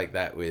was like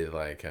that with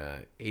like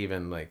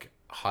even like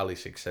highly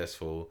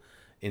successful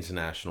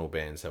international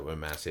bands that were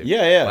massive.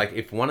 Yeah. Like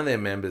if one of their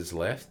members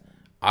left,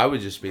 I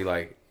would just be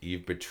like,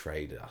 you've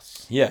betrayed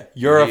us. Yeah,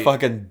 you're a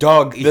fucking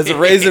dog. There's a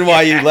reason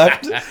why you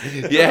left.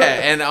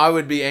 And I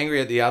would be angry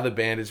at the other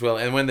band as well.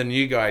 And when the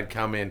new guy had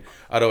come in,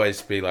 I'd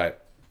always be like,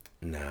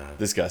 nah.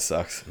 This guy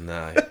sucks.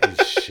 Nah,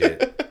 he's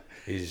shit.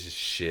 He's just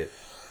shit.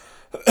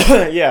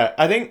 Yeah,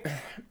 I don't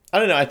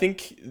know. I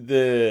think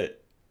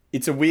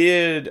it's a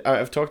weird,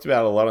 I've talked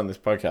about it a lot on this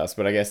podcast,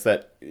 but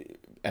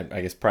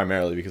I guess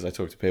primarily because I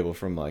talk to people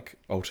from like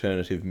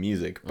alternative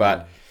music,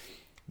 but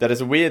that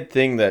is a weird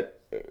thing that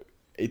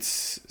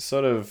it's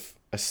sort of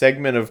a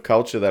segment of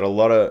culture that a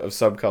lot of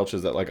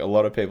subcultures that like a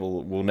lot of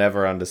people will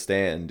never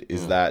understand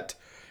is that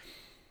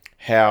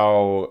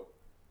how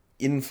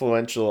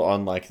influential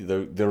on like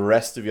the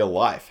rest of your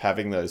life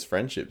having those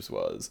friendships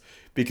was,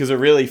 because it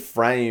really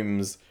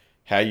frames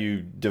how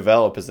you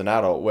develop as an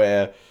adult,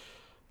 where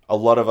a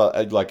lot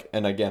of like,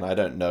 and again, I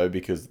don't know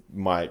because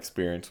my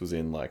experience was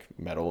in like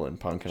metal and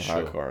punk and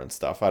hardcore and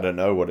stuff. I don't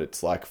know what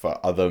it's like for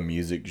other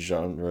music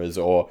genres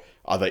or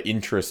other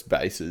interest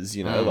bases,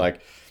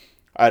 like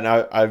I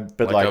know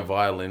but like a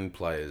violin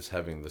player's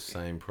having the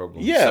same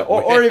problem. Yeah,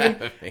 or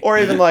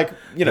even like,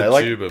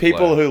 like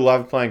people who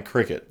love playing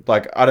cricket.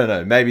 Like, I don't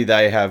know, maybe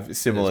they have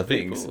similar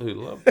things. People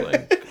who love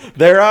playing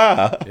There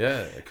are.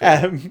 Yeah.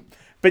 Cool.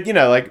 But,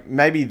 like,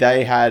 maybe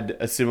they had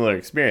a similar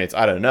experience.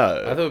 I don't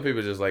know. I thought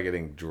people just like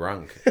getting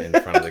drunk in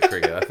front of the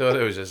cricket. I thought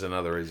it was just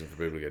another reason for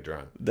people to get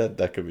drunk.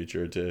 That could be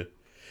true, too.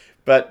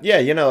 But, yeah,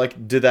 like,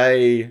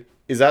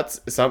 is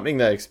that something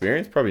they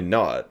experience? Probably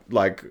not.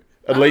 Like,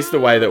 at least the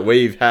way that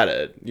we've had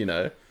it,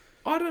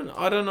 I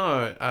don't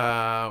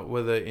know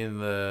whether in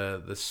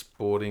the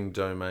sporting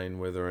domain,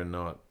 whether or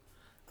not,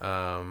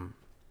 or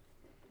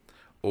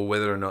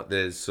whether or not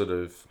there's sort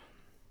of,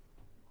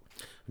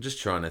 I'm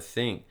just trying to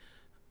think.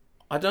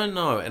 I don't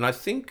know. And I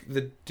think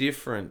the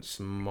difference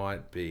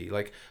might be,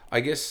 like,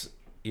 I guess,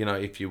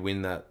 if you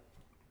win that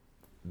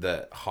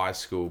high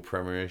school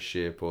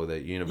premiership or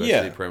that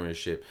university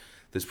premiership,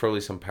 there's probably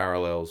some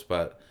parallels.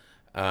 But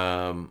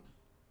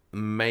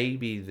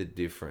maybe the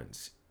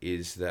difference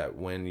is that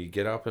when you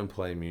get up and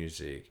play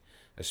music,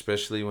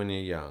 especially when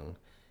you're young,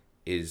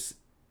 is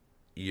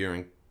you're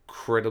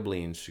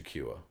incredibly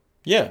insecure.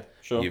 Yeah,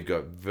 sure. You've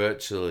got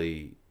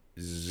virtually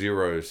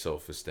zero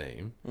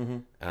self-esteem.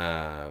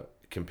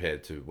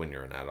 Compared to when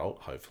you're an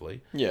adult,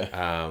 hopefully.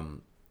 Yeah.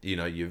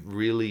 You're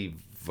really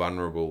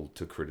vulnerable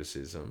to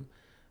criticism,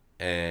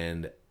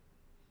 and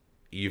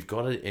you've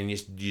got to, and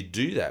you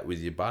do that with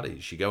your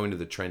buddies. You go into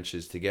the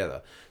trenches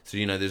together. So,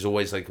 there's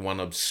always like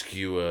one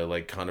obscure,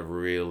 like kind of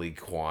really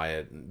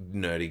quiet,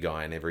 nerdy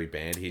guy in every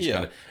band. He's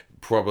kind of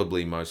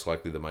probably most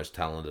likely the most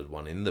talented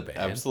one in the band.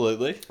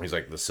 Absolutely. He's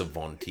like the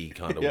savant-y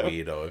kind of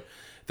weirdo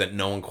that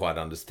no one quite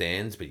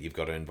understands, but you've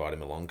got to invite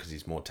him along because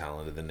he's more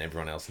talented than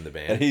everyone else in the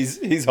band. And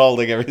he's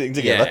holding everything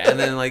together. Yeah, and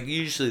then like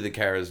usually the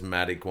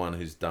charismatic one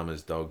who's dumb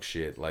as dog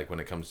shit, like when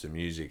it comes to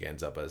music,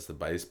 ends up as the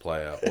bass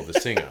player or the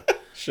singer.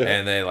 Sure.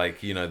 And they're like,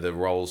 the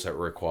roles that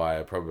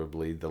require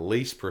probably the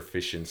least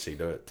proficiency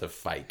to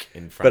fake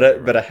in front of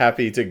everyone. But are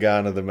happy to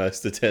garner the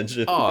most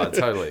attention. Oh,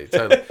 totally.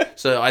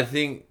 So I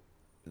think,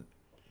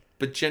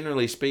 but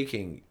generally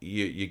speaking,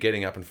 you're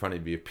getting up in front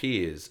of your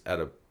peers at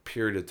a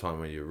period of time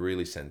where you're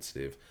really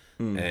sensitive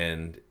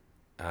and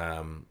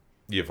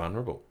you're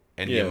vulnerable,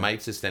 and your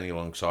mates are standing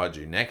alongside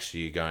you, next to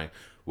you, going,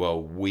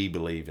 well, we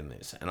believe in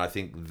this. And I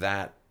think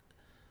that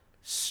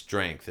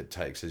strength it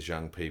takes as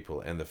young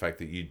people, and the fact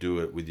that you do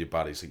it with your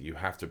buddies, that you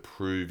have to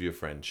prove your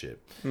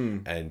friendship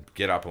and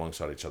get up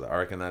alongside each other, I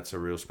reckon that's a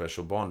real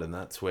special bond. And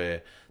that's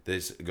where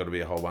there's got to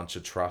be a whole bunch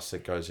of trust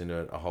that goes into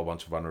it, a whole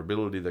bunch of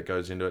vulnerability that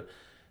goes into it.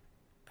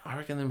 I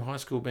reckon them high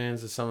school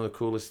bands are some of the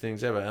coolest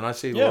things ever. And I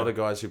see a lot of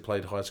guys who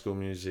played high school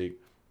music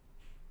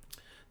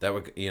that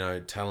were, you know,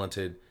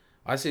 talented.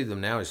 I see them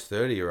now as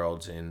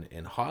 30-year-olds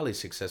in highly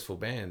successful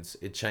bands.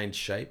 It changed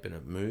shape and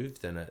it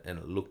moved and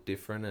it looked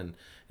different and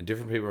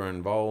different people are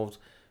involved.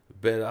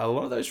 But a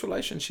lot of those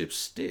relationships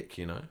stick,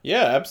 you know?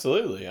 Yeah,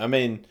 absolutely. I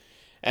mean,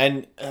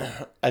 and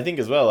I think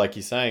as well, like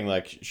you're saying,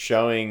 like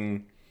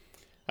showing,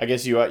 I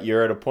guess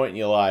you're at a point in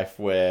your life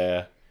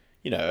where,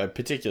 you know,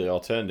 particularly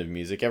alternative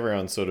music,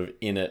 everyone's sort of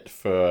in it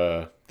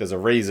for, there's a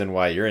reason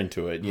why you're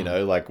into it, you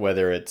know, like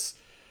whether it's,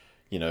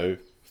 you know,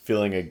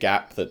 filling a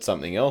gap that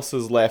something else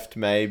has left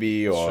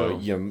maybe, or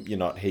you're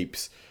not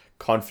heaps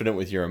confident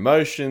with your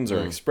emotions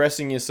or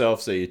expressing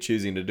yourself, so you're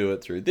choosing to do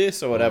it through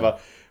this or whatever.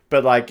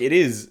 But like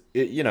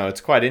you know,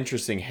 it's quite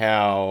interesting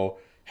how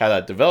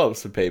that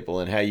develops for people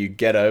and how you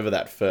get over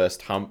that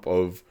first hump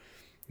of,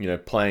 you know,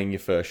 playing your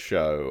first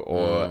show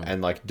or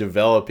and like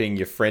developing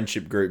your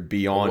friendship group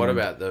beyond. But what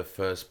about the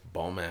first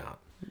bomb out?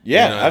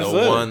 Yeah, you know,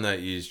 absolutely. The one that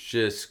you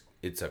just,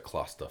 it's a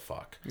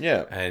clusterfuck.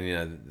 Yeah. And, you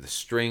know, the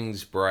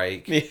strings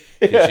break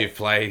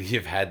because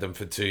you've had them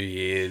for 2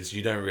 years.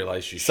 You don't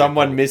realize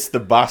someone missed the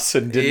bus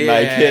and didn't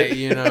make it.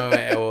 you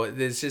know, or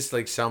there's just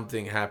like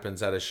something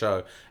happens at a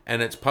show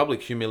and it's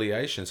public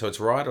humiliation. So it's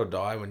ride or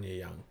die when you're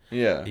young.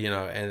 Yeah. You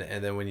know,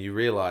 and then when you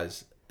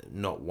realize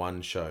not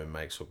one show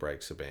makes or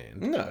breaks a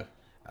band. No.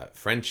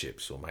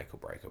 Friendships will make or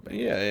break a band.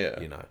 Yeah, yeah.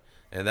 You know,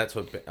 and that's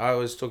what I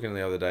was talking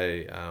the other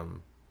day.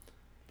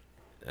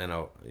 And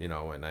I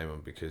won't name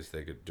them because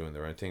they're doing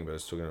their own thing. But I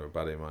was talking to a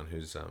buddy of mine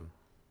who's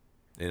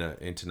in an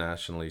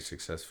internationally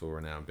successful,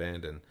 renowned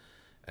band,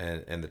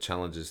 and the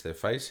challenges they're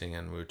facing.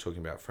 And we were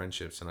talking about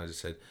friendships, and I just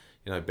said,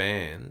 you know,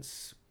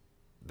 bands,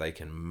 they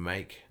can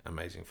make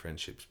amazing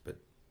friendships, but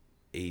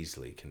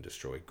easily can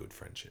destroy good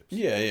friendships.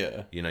 Yeah,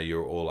 yeah. You know,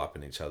 you're all up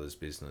in each other's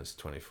business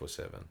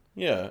 24/7.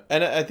 Yeah,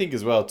 and I think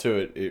as well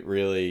too, it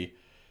really,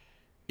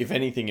 if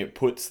anything, it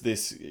puts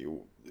this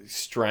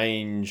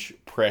strange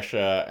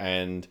pressure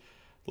and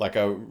like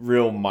a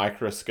real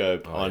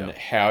microscope on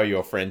how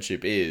your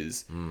friendship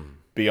is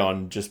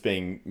beyond just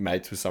being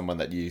mates with someone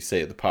that you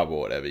see at the pub or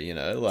whatever, you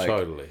know, like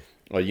Totally.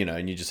 or, you know,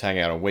 and you just hang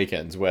out on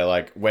weekends where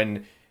like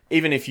when,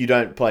 even if you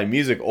don't play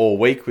music all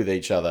week with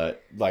each other,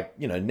 like,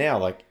 you know, now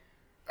like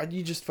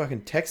you just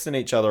fucking texting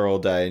each other all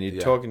day and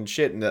you're talking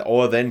shit, and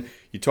or then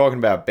you're talking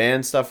about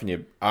band stuff and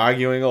you're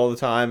arguing all the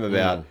time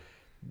about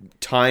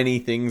tiny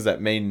things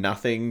that mean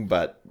nothing,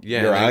 but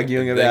you're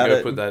arguing about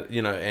it. Put that,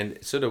 you know, and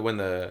sort of when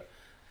the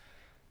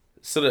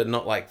sort of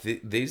not like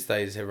these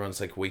days, everyone's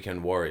like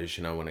weekend warriors,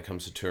 you know, when it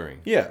comes to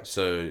touring. Yeah.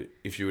 So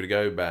if you were to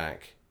go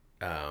back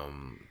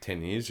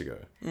 10 years ago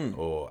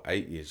or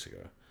 8 years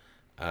ago,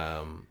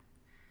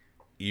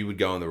 you would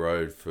go on the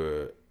road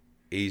for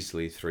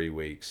easily 3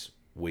 weeks,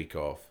 week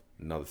off,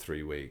 another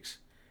 3 weeks,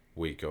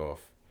 week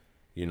off,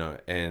 you know,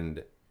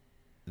 and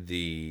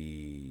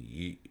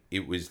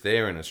it was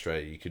there in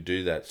Australia. You could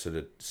do that sort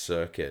of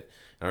circuit.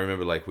 And I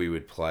remember like we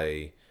would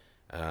play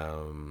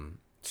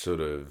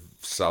sort of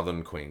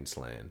southern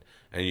Queensland,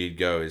 and you'd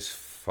go as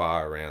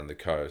far around the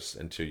coast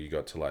until you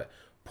got to like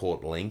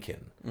Port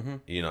Lincoln,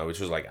 you know, which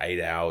was like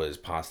 8 hours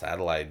past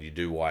Adelaide. You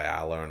do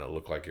Whyalla and it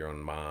looked like you're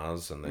on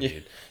Mars, and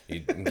then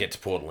you'd get to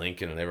Port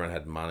Lincoln and everyone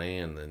had money,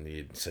 and then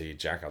you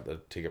jack up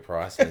the ticket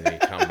price, and then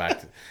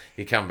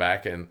you come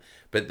back,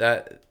 but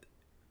that,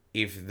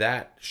 if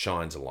that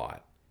shines a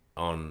light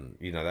on,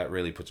 you know, that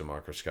really puts a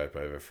microscope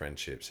over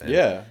friendships,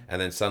 and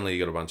then suddenly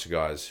you got a bunch of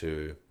guys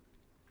who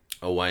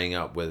are weighing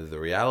up whether the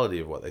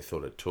reality of what they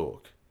thought it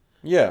took,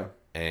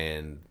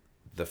 and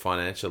the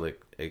financial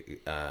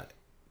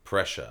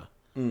pressure,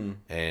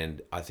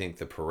 and I think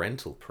the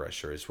parental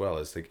pressure as well,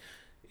 as the,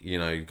 you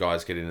know,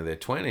 guys get into their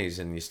 20s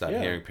and you start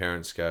hearing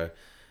parents go,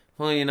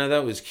 well, you know,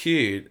 that was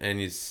cute and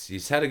you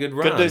had a good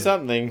run. Could do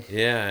something.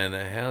 Yeah, and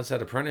how's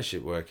that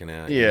apprenticeship working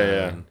out? Yeah, you know,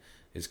 yeah. and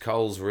is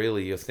Coles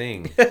really your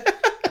thing?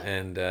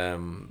 And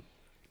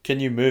can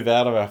you move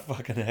out of our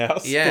fucking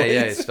house? Yeah, please?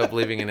 yeah. Stop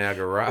living in our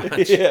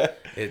garage.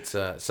 It's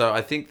so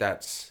I think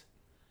that's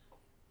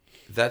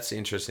the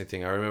interesting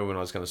thing. I remember when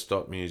I was going to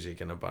stop music,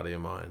 and a buddy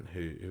of mine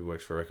who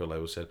works for a record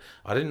label said,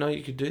 "I didn't know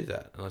you could do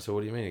that." And I said,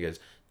 "What do you mean?" He goes,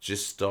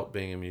 "Just stop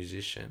being a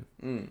musician."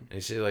 And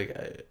he said,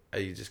 "Like, are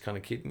you just kind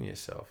of kidding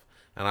yourself?"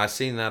 And I've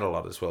seen that a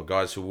lot as well.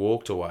 Guys who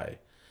walked away,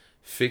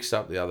 fixed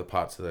up the other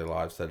parts of their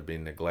lives that had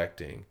been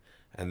neglecting,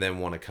 and then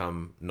want to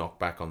come knock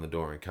back on the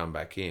door and come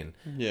back in,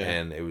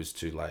 and it was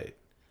too late.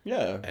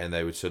 Yeah. And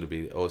they would sort of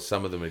be, or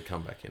some of them would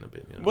come back in a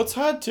bit. You know? What's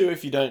hard too,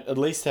 if you don't at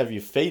least have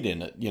your feet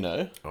in it, you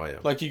know? Oh, yeah.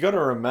 Like, you got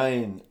to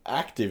remain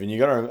active, and you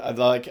got to,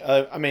 like,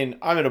 I mean,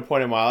 I'm at a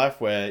point in my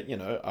life where, you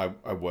know,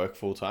 I work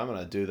full time and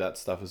I do that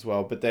stuff as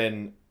well. But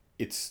then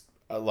it's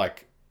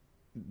like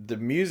the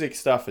music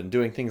stuff and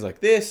doing things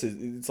like this,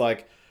 it's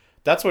like,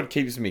 that's what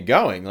keeps me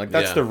going. Like,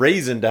 that's the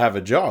reason to have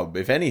a job,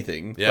 if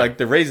anything. Yeah. Like,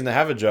 the reason to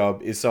have a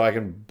job is so I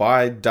can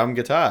buy dumb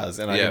guitars,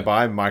 and I can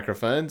buy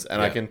microphones, and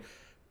I can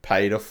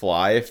pay to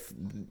fly if,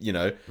 you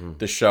know,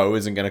 the show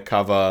isn't going to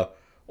cover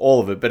all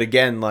of it. But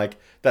again, like,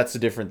 that's a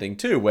different thing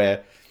too,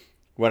 where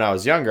when I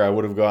was younger, I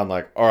would have gone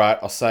like, all right,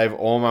 I'll save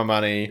all my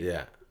money.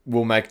 Yeah.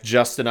 we'll make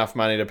just enough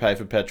money to pay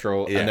for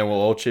petrol, Yeah. and then we'll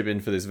all chip in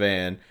for this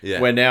van. Yeah.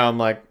 Where now I'm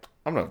like,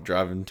 I'm not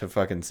driving to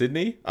fucking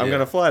Sydney. I'm Yeah. going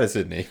to fly to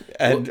Sydney,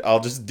 and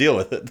I'll just deal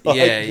with it. Like,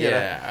 yeah, you know.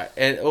 yeah,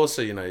 and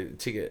also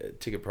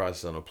ticket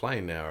prices on a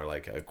plane now are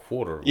like a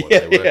quarter of what Yeah,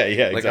 they were.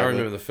 yeah, Like exactly. I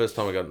remember the first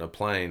time I got in a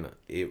plane,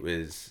 it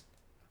was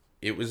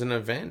an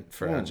event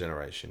for Hmm. our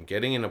generation.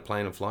 Getting in a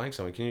plane and flying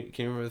somewhere. Can you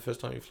remember the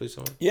first time you flew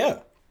somewhere? Yeah.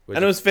 Where'd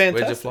And it was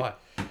fantastic. Where'd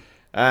you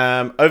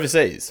fly?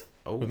 Overseas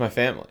Oh. with my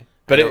family.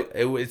 But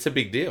It's a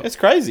big deal. it's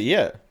crazy,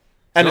 yeah.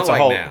 And not it's a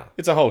like whole now.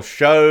 it's a whole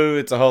show.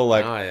 It's a whole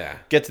like Oh yeah.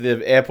 get to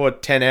the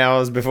airport 10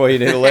 hours before you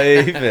need to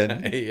leave,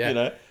 and Yeah. you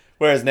know.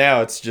 Whereas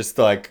now it's just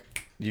like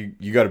you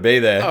got to be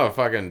there. Oh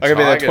fucking! I got to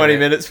be there Tiger, 20 man.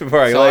 minutes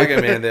before I Tiger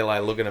leave. man, they're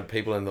like looking at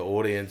people in the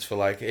audience for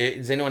like,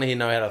 does anyone here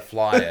know how to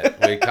fly it?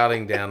 We're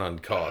cutting down on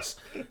costs.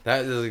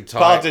 That is like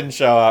Park Tiger. didn't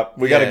show up.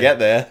 We got to Yeah. get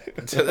there.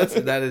 So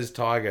that is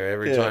Tiger.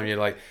 Every Yeah. time you're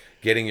like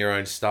getting your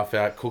own stuff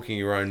out, cooking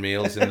your own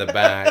meals in the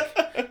back.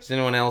 Does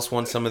anyone else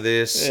want some of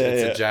this? Yeah,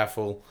 It's yeah. a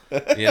jaffle,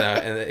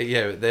 and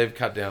yeah, they've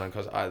cut down on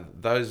costs.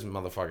 Those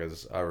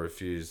motherfuckers I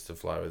refuse to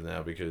fly with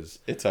now because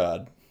It's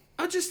hard.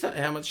 I just know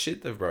how much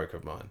shit they've broke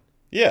of mine,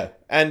 Yeah,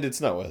 and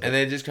it's not worth it. and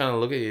they just kind of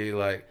look at you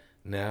like,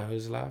 now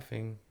who's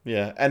laughing?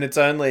 Yeah, and it's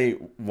only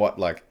what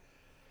like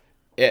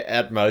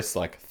at most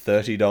like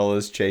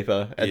 $30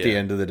 cheaper at the Yeah.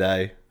 end of the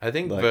day. I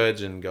think Like-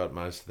 Virgin got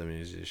most of the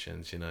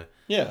musicians,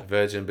 Yeah.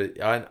 Virgin,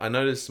 but I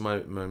noticed my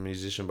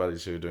musician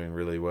buddies who are doing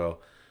really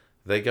well,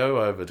 they go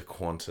over to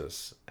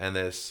Qantas and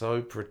they're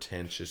so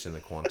pretentious in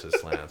the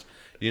Qantas lounge.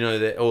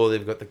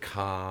 They've got the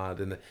card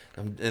and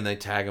they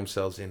tag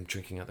themselves in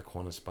drinking at the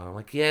Qantas bar. I'm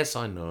like, yes,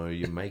 I know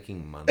you're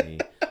making money.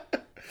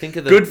 Think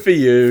of the Good for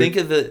you.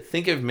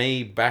 Think of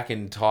me back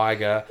in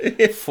Tiger,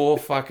 4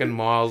 fucking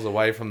miles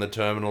away from the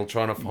terminal,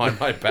 trying to find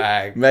my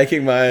bag.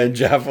 Making my own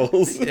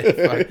jaffles.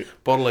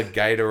 Bottle of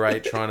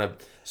Gatorade, trying to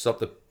stop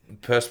the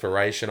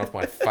perspiration off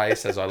my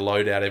face as I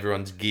load out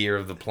everyone's gear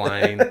of the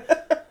plane.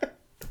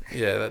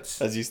 Yeah,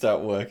 As you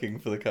start working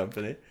for the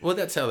company.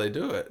 that's how they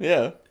do it.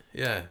 Yeah.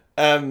 Yeah.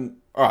 All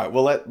right.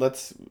 Well,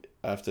 let's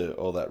after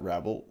all that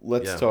rabble,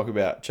 let's Yeah. talk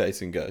about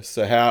Chasing Ghosts.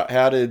 So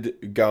how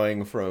did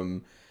going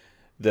from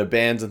the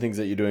bands and things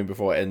that you're doing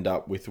before end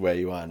up with where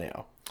you are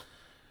now?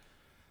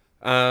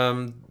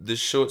 The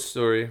short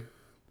story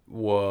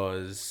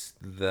was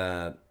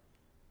that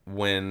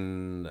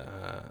when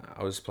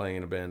I was playing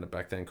in a band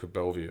back then called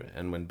Bellevue,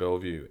 and when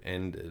Bellevue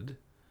ended,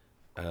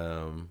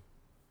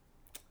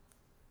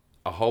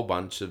 a whole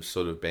bunch of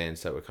sort of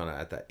bands that were kind of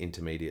at that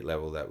intermediate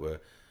level that were,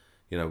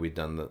 we'd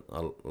done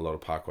a lot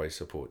of Parkway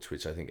supports,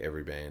 which I think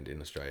every band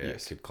in Australia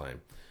Yes. could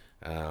claim.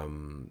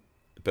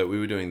 But we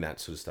were doing that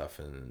sort of stuff,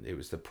 and it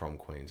was the Prom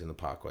Queens and the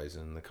Parkways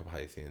and the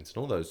Carpathians and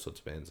all those sorts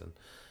of bands. And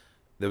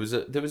there was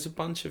a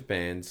bunch of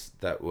bands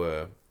that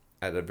were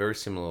at a very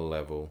similar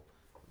level,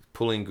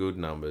 pulling good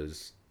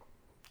numbers,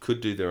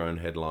 could do their own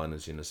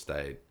headliners in a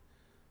state,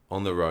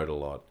 on the road a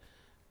lot,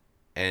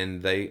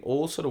 and they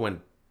all sort of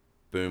went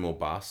boom or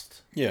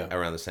bust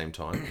around the same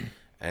time.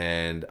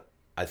 And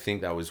I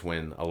think that was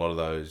when a lot of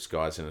those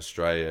guys in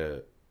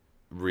Australia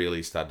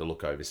really started to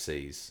look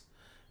overseas.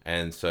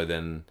 And so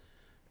then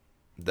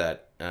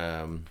that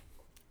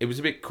it was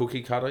a bit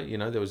cookie cutter,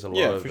 there was a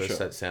lot of us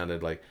that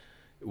sounded like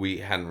we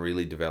hadn't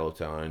really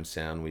developed our own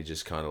sound. We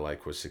just kind of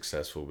like were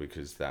successful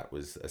because that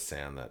was a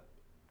sound that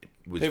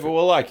was People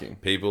were liking.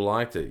 people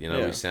liked it.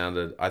 Yeah. We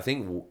sounded,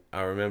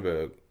 I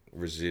remember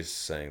Resist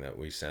saying that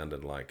we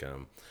sounded like a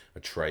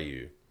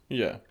Treyu,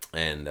 Yeah.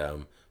 and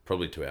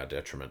probably to our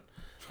detriment.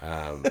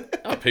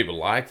 People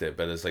liked it,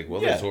 but it's like,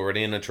 well, there's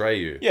already an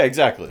Atreyu. Yeah,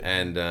 exactly.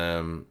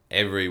 And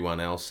everyone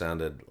else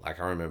sounded like,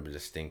 I remember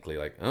distinctly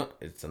like, oh,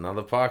 it's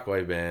another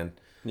Parkway band.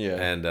 Yeah.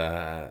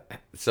 And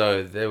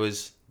so there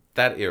was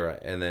that era,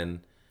 and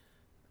then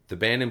the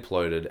band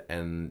imploded,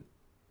 and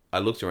I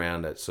looked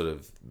around at sort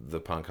of the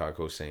punk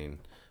hardcore scene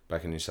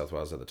back in New South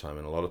Wales at the time,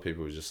 and a lot of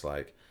people were just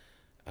like,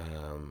 I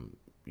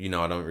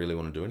don't really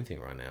want to do anything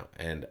right now.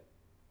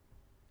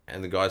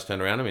 And the guys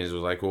turned around to me and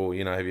was like, well,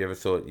 have you ever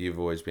thought you've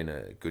always been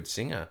a good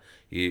singer?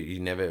 You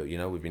never,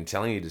 we've been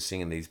telling you to sing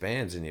in these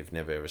bands and you've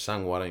never ever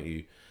sung. Why don't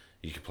you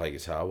could play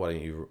guitar. Why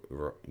don't you,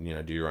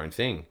 do your own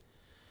thing?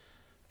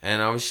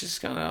 And I was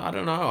just kind of, I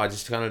don't know. I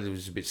just kind of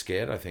was a bit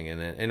scared, I think.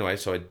 And then, anyway,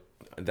 so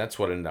that's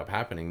what ended up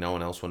happening. No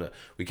one else wanted,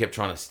 we kept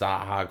trying to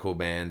start hardcore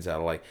bands out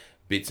of like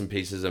bits and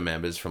pieces of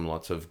members from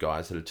lots of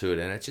guys that had toured.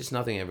 And it's just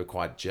nothing ever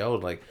quite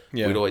gelled. Like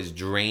we'd always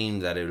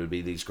dreamed that it would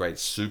be these great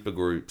super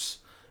groups.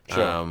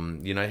 Sure.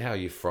 You know how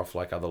you froth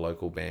like other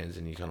local bands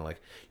and you kind of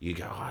like, you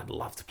go, oh, I'd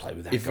love to play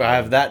with that If guy. I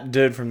have that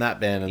dude from that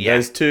band and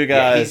those two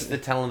guys. he's the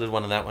talented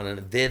one in that one,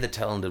 and they're the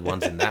talented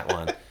ones in that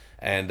one.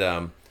 And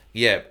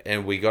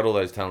and we got all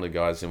those talented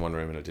guys in one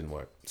room and it didn't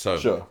work.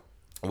 So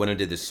when I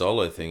did this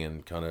solo thing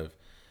and kind of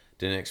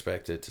didn't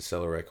expect it to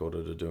sell a record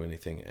or to do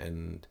anything,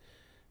 and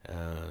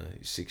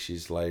 6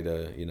 years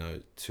later,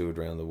 toured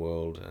around the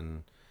world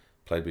and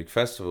played big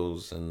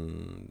festivals,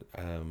 and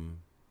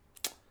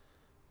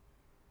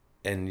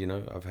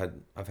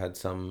I've had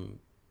some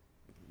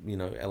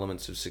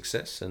elements of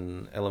success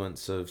and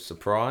elements of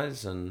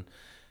surprise, and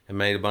and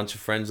made a bunch of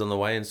friends on the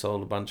way and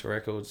sold a bunch of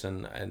records,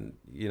 and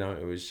you know,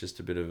 it was just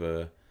a bit of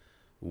a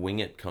wing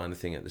it kind of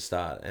thing at the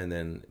start, and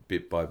then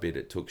bit by bit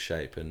it took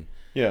shape. And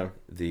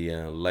the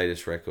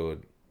latest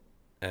record,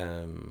 you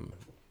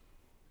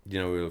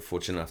know, we were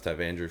fortunate enough to have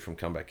Andrew from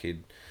Comeback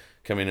Kid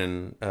come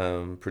in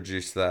and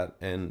produce that,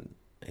 and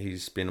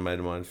he's been a mate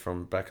of mine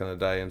from back in the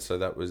day, and so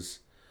that was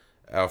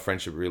our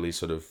friendship really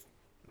sort of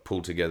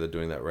pulled together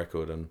doing that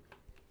record. And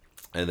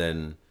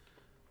then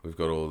we've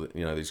got all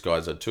you know, these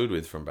guys I toured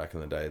with from back in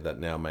the day that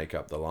now make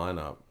up the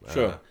lineup.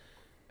 Sure.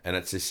 And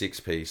it's a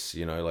 6-piece,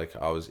 you know, like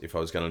if I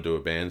was going to do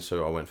a band,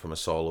 so I went from a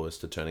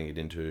soloist to turning it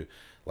into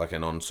like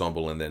an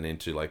ensemble and then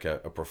into like a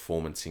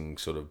performancing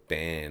sort of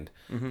band.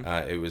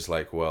 It was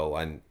like,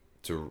 well,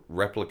 to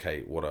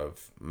replicate what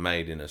I've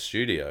made in a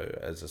studio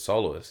as a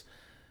soloist,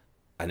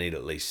 I need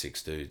at least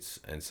 6 dudes.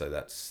 And so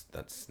that's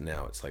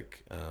now it's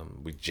like,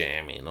 we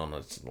jam in on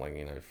it, like,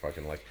 you know,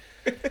 fucking like,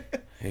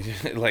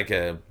 like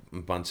a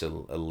bunch of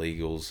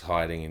illegals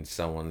hiding in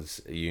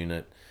someone's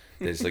unit.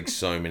 There's like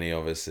so many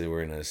of us that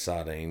were in a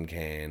sardine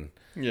can,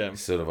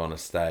 sort of on a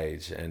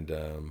stage, and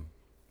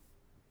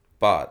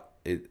but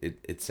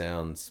it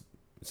sounds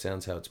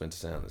how it's meant to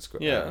sound. It's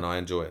great, and I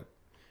enjoy it.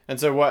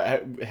 And so,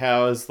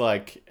 how is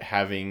like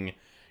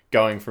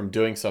going from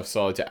doing stuff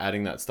solo to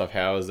adding that stuff?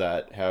 How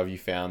have you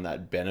found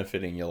that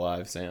benefiting your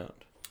live sound?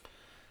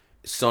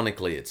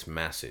 Sonically, it's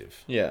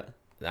massive. Yeah,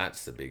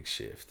 that's the big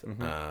shift.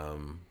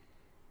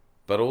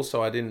 But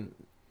also, I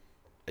didn't.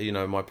 You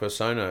know, my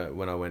persona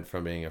when I went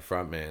from being a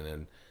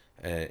frontman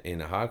and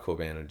in a hardcore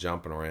band and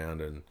jumping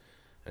around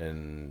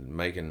and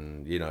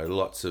making, you know,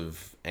 lots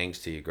of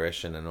angsty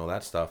aggression and all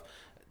that stuff,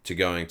 to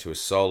going to a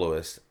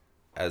soloist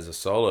as a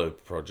solo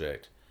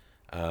project,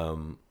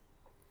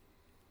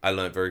 I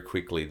learned very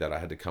quickly that I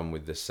had to come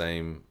with the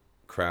same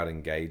crowd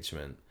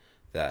engagement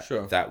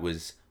that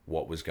was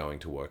what was going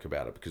to work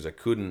about it, because I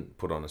couldn't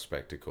put on a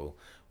spectacle.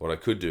 What I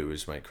could do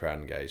was make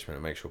crowd engagement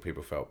and make sure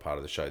people felt part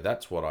of the show.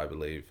 That's what I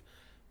believe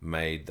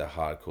made the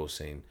hardcore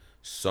scene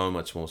so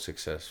much more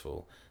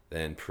successful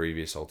than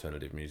previous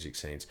alternative music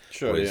scenes.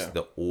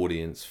 The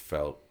audience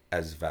felt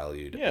as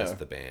valued as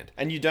the band.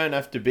 And you don't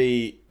have to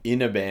be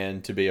in a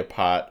band to be a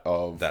part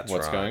of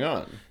what's going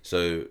on.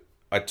 So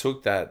I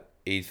took that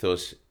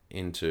ethos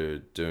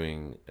into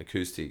doing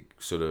acoustic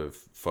sort of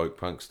folk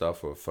punk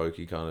stuff, or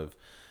folky kind of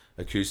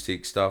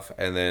acoustic stuff,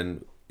 and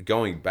then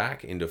going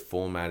back into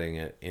formatting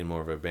it in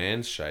more of a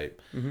band shape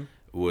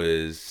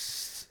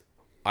was...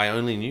 I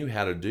only knew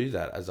how to do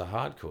that as a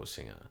hardcore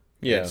singer.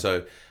 Yeah. And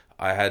so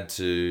I had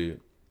to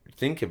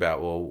think about,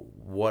 well,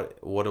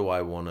 what do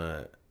I want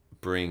to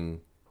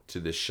bring to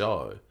the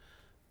show?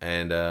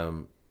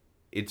 And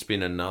it's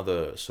been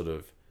another sort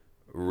of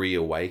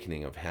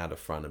reawakening of how to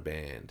front a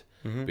band,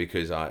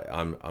 because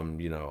I'm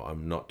you know,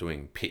 I'm not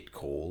doing pit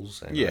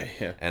calls, and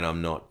and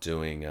I'm not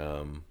doing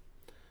and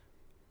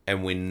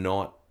we're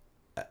not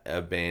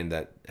a band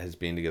that has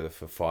been together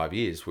for 5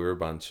 years. We're a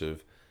bunch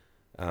of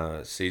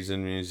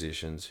seasoned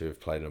musicians who have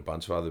played in a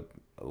bunch of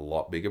a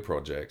lot bigger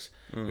projects,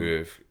 who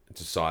have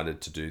decided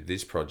to do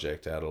this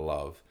project out of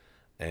love,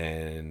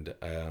 and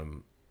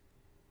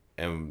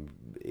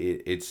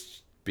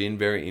it's been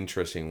very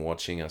interesting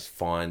watching us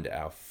find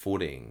our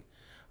footing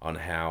on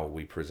how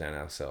we present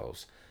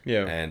ourselves.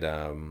 And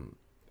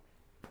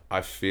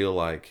I feel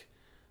like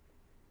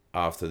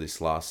after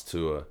this last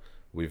tour,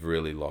 we've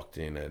really locked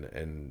in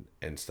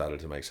and started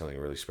to make something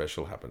really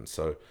special happen.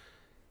 So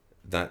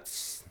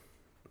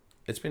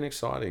it's been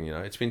exciting, you know.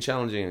 It's been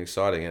challenging and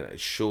exciting, and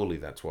surely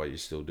that's why you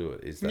still do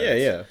it. Is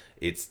that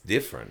it's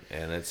different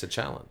and it's a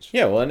challenge.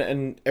 Yeah, well,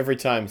 and every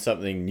time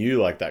something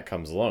new like that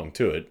comes along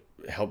too, it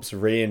helps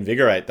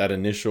reinvigorate that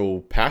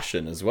initial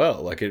passion as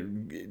well. Like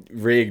it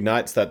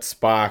reignites that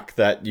spark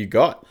that you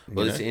got.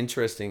 Well, it's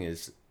interesting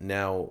is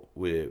now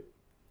we're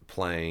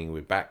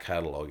back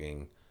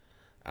cataloguing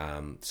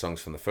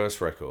songs from the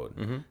first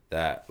record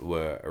that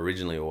were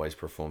originally always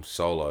performed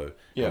solo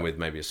and with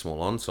maybe a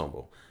small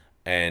ensemble.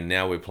 And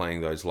now we're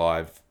playing those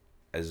live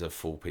as a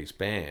full-piece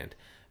band.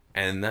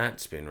 And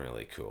that's been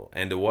really cool.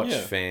 And to watch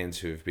fans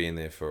who've been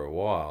there for a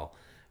while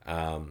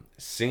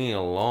singing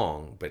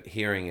along, but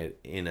hearing it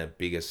in a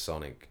bigger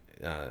sonic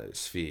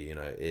sphere. You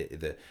know,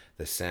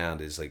 the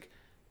sound is like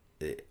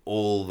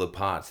all the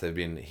parts they've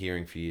been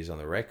hearing for years on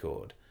the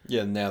record.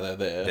 Yeah, now they're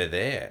there. They're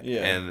there.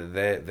 Yeah. And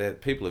they're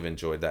people have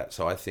enjoyed that.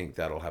 So I think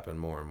that'll happen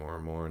more and more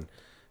and more. And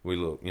we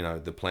look, you know,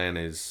 the plan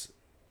is...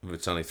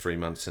 It's only 3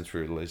 months since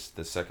we released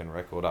the second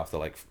record after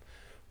like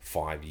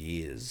 5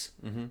 years.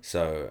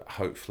 So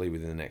hopefully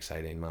within the next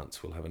 18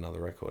 months, we'll have another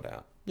record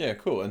out. Yeah,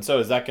 cool. And so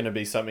is that going to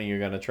be something you're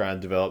going to try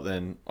and develop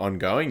then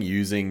ongoing,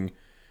 using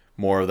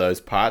more of those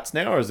parts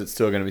now? Or is it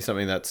still going to be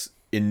something that's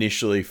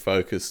initially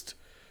focused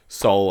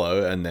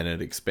solo and then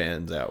it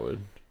expands outward?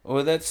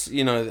 Well, that's,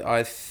 you know,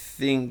 I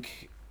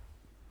think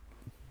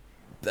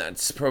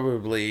that's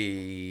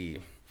probably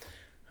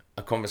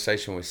a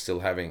conversation we're still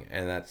having.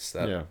 And that's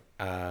that...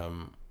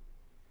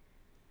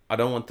 I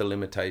don't want the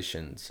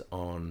limitations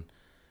on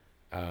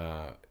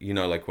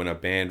like when a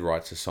band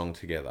writes a song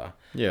together,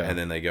 Yeah. and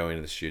then they go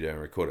into the studio and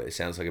record it. It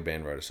sounds like a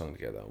band wrote a song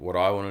together. What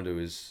I want to do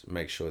is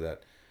make sure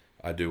that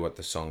I do what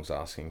the song's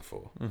asking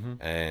for,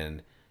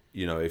 and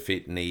if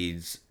it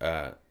needs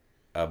a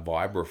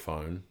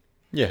vibraphone,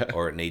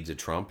 or it needs a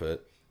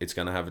trumpet, it's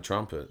going to have a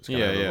trumpet. It's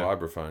going to have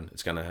a vibraphone.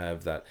 It's going to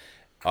have that.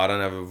 I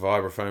don't have a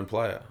vibraphone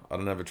player. I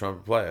don't have a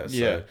trumpet player.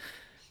 So,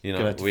 gonna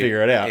have to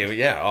figure it out.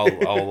 Yeah,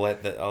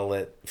 I'll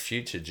let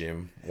future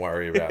Jim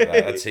worry about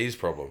that. That's his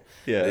problem.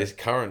 Yeah. This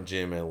current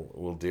Jim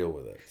will deal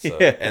with it. So,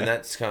 and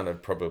that's kind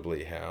of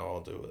probably how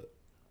I'll do it.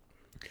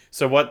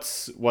 So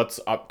what's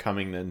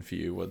upcoming then for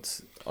you?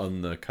 What's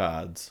on the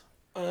cards?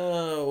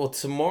 Well,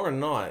 tomorrow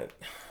night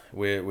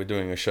we're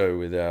doing a show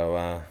with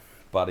our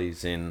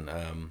buddies in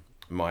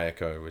My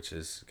Echo, which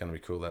is going to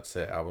be cool. That's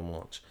their album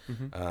launch.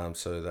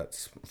 So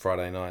that's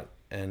Friday night,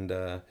 and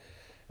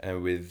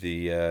with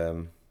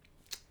the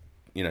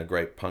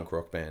great punk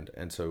rock band,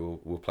 and so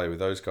we'll play with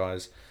those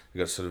guys. We've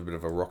got sort of a bit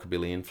of a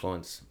rockabilly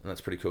influence, and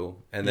that's pretty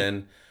cool. And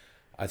then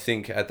I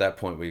think at that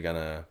point we're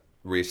gonna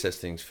reassess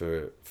things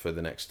for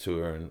the next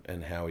tour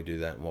and how we do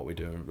that and what we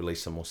do, and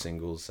release some more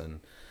singles.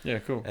 And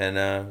cool.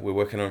 And we're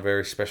working on a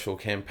very special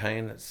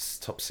campaign that's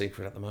top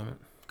secret at the moment.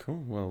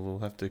 Cool. Well, we'll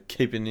have to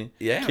keep an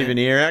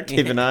ear out,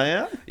 keep an eye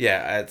out.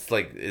 Yeah, it's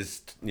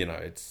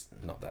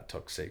not that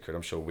top secret.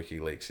 I'm sure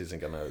WikiLeaks isn't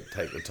going to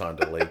take the time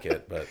to leak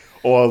it, but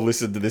or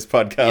listen to this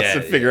podcast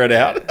and figure it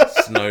out.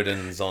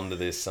 Snowden's onto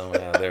this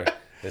somehow. They're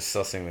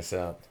sussing this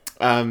out.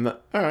 All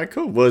right,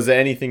 cool. Well, is there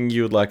anything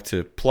you would like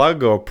to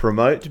plug or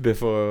promote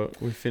before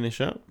we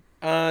finish up?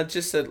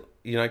 Just that,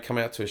 come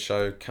out to a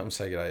show, come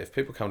say g'day. If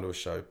people come to a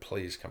show,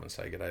 please come and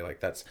say g'day.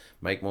 Like, that's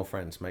make more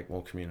friends, make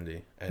more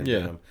community,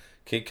 and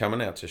keep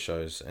coming out to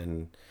shows.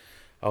 And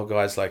old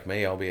guys like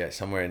me, I'll be at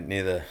somewhere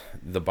near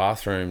the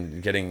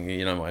bathroom getting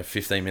my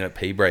 15-minute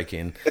pee break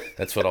in.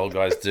 That's what old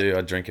guys do.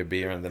 I drink a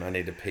beer and then I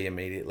need to pee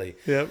immediately.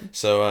 Yep.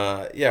 So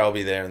I'll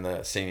be there in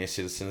the senior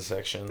citizen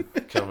section.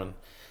 Come and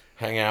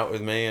hang out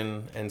with me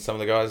and some of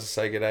the guys,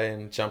 say g'day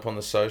and jump on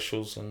the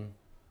socials and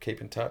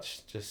keep in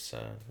touch. Just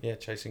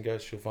Chasing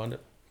Ghosts, you'll find it.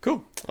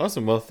 Cool.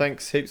 Awesome. Well,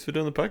 thanks heaps for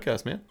doing the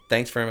podcast, man.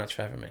 Thanks very much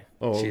for having me.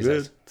 Oh, cheers, good.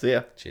 guys. See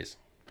ya. Cheers.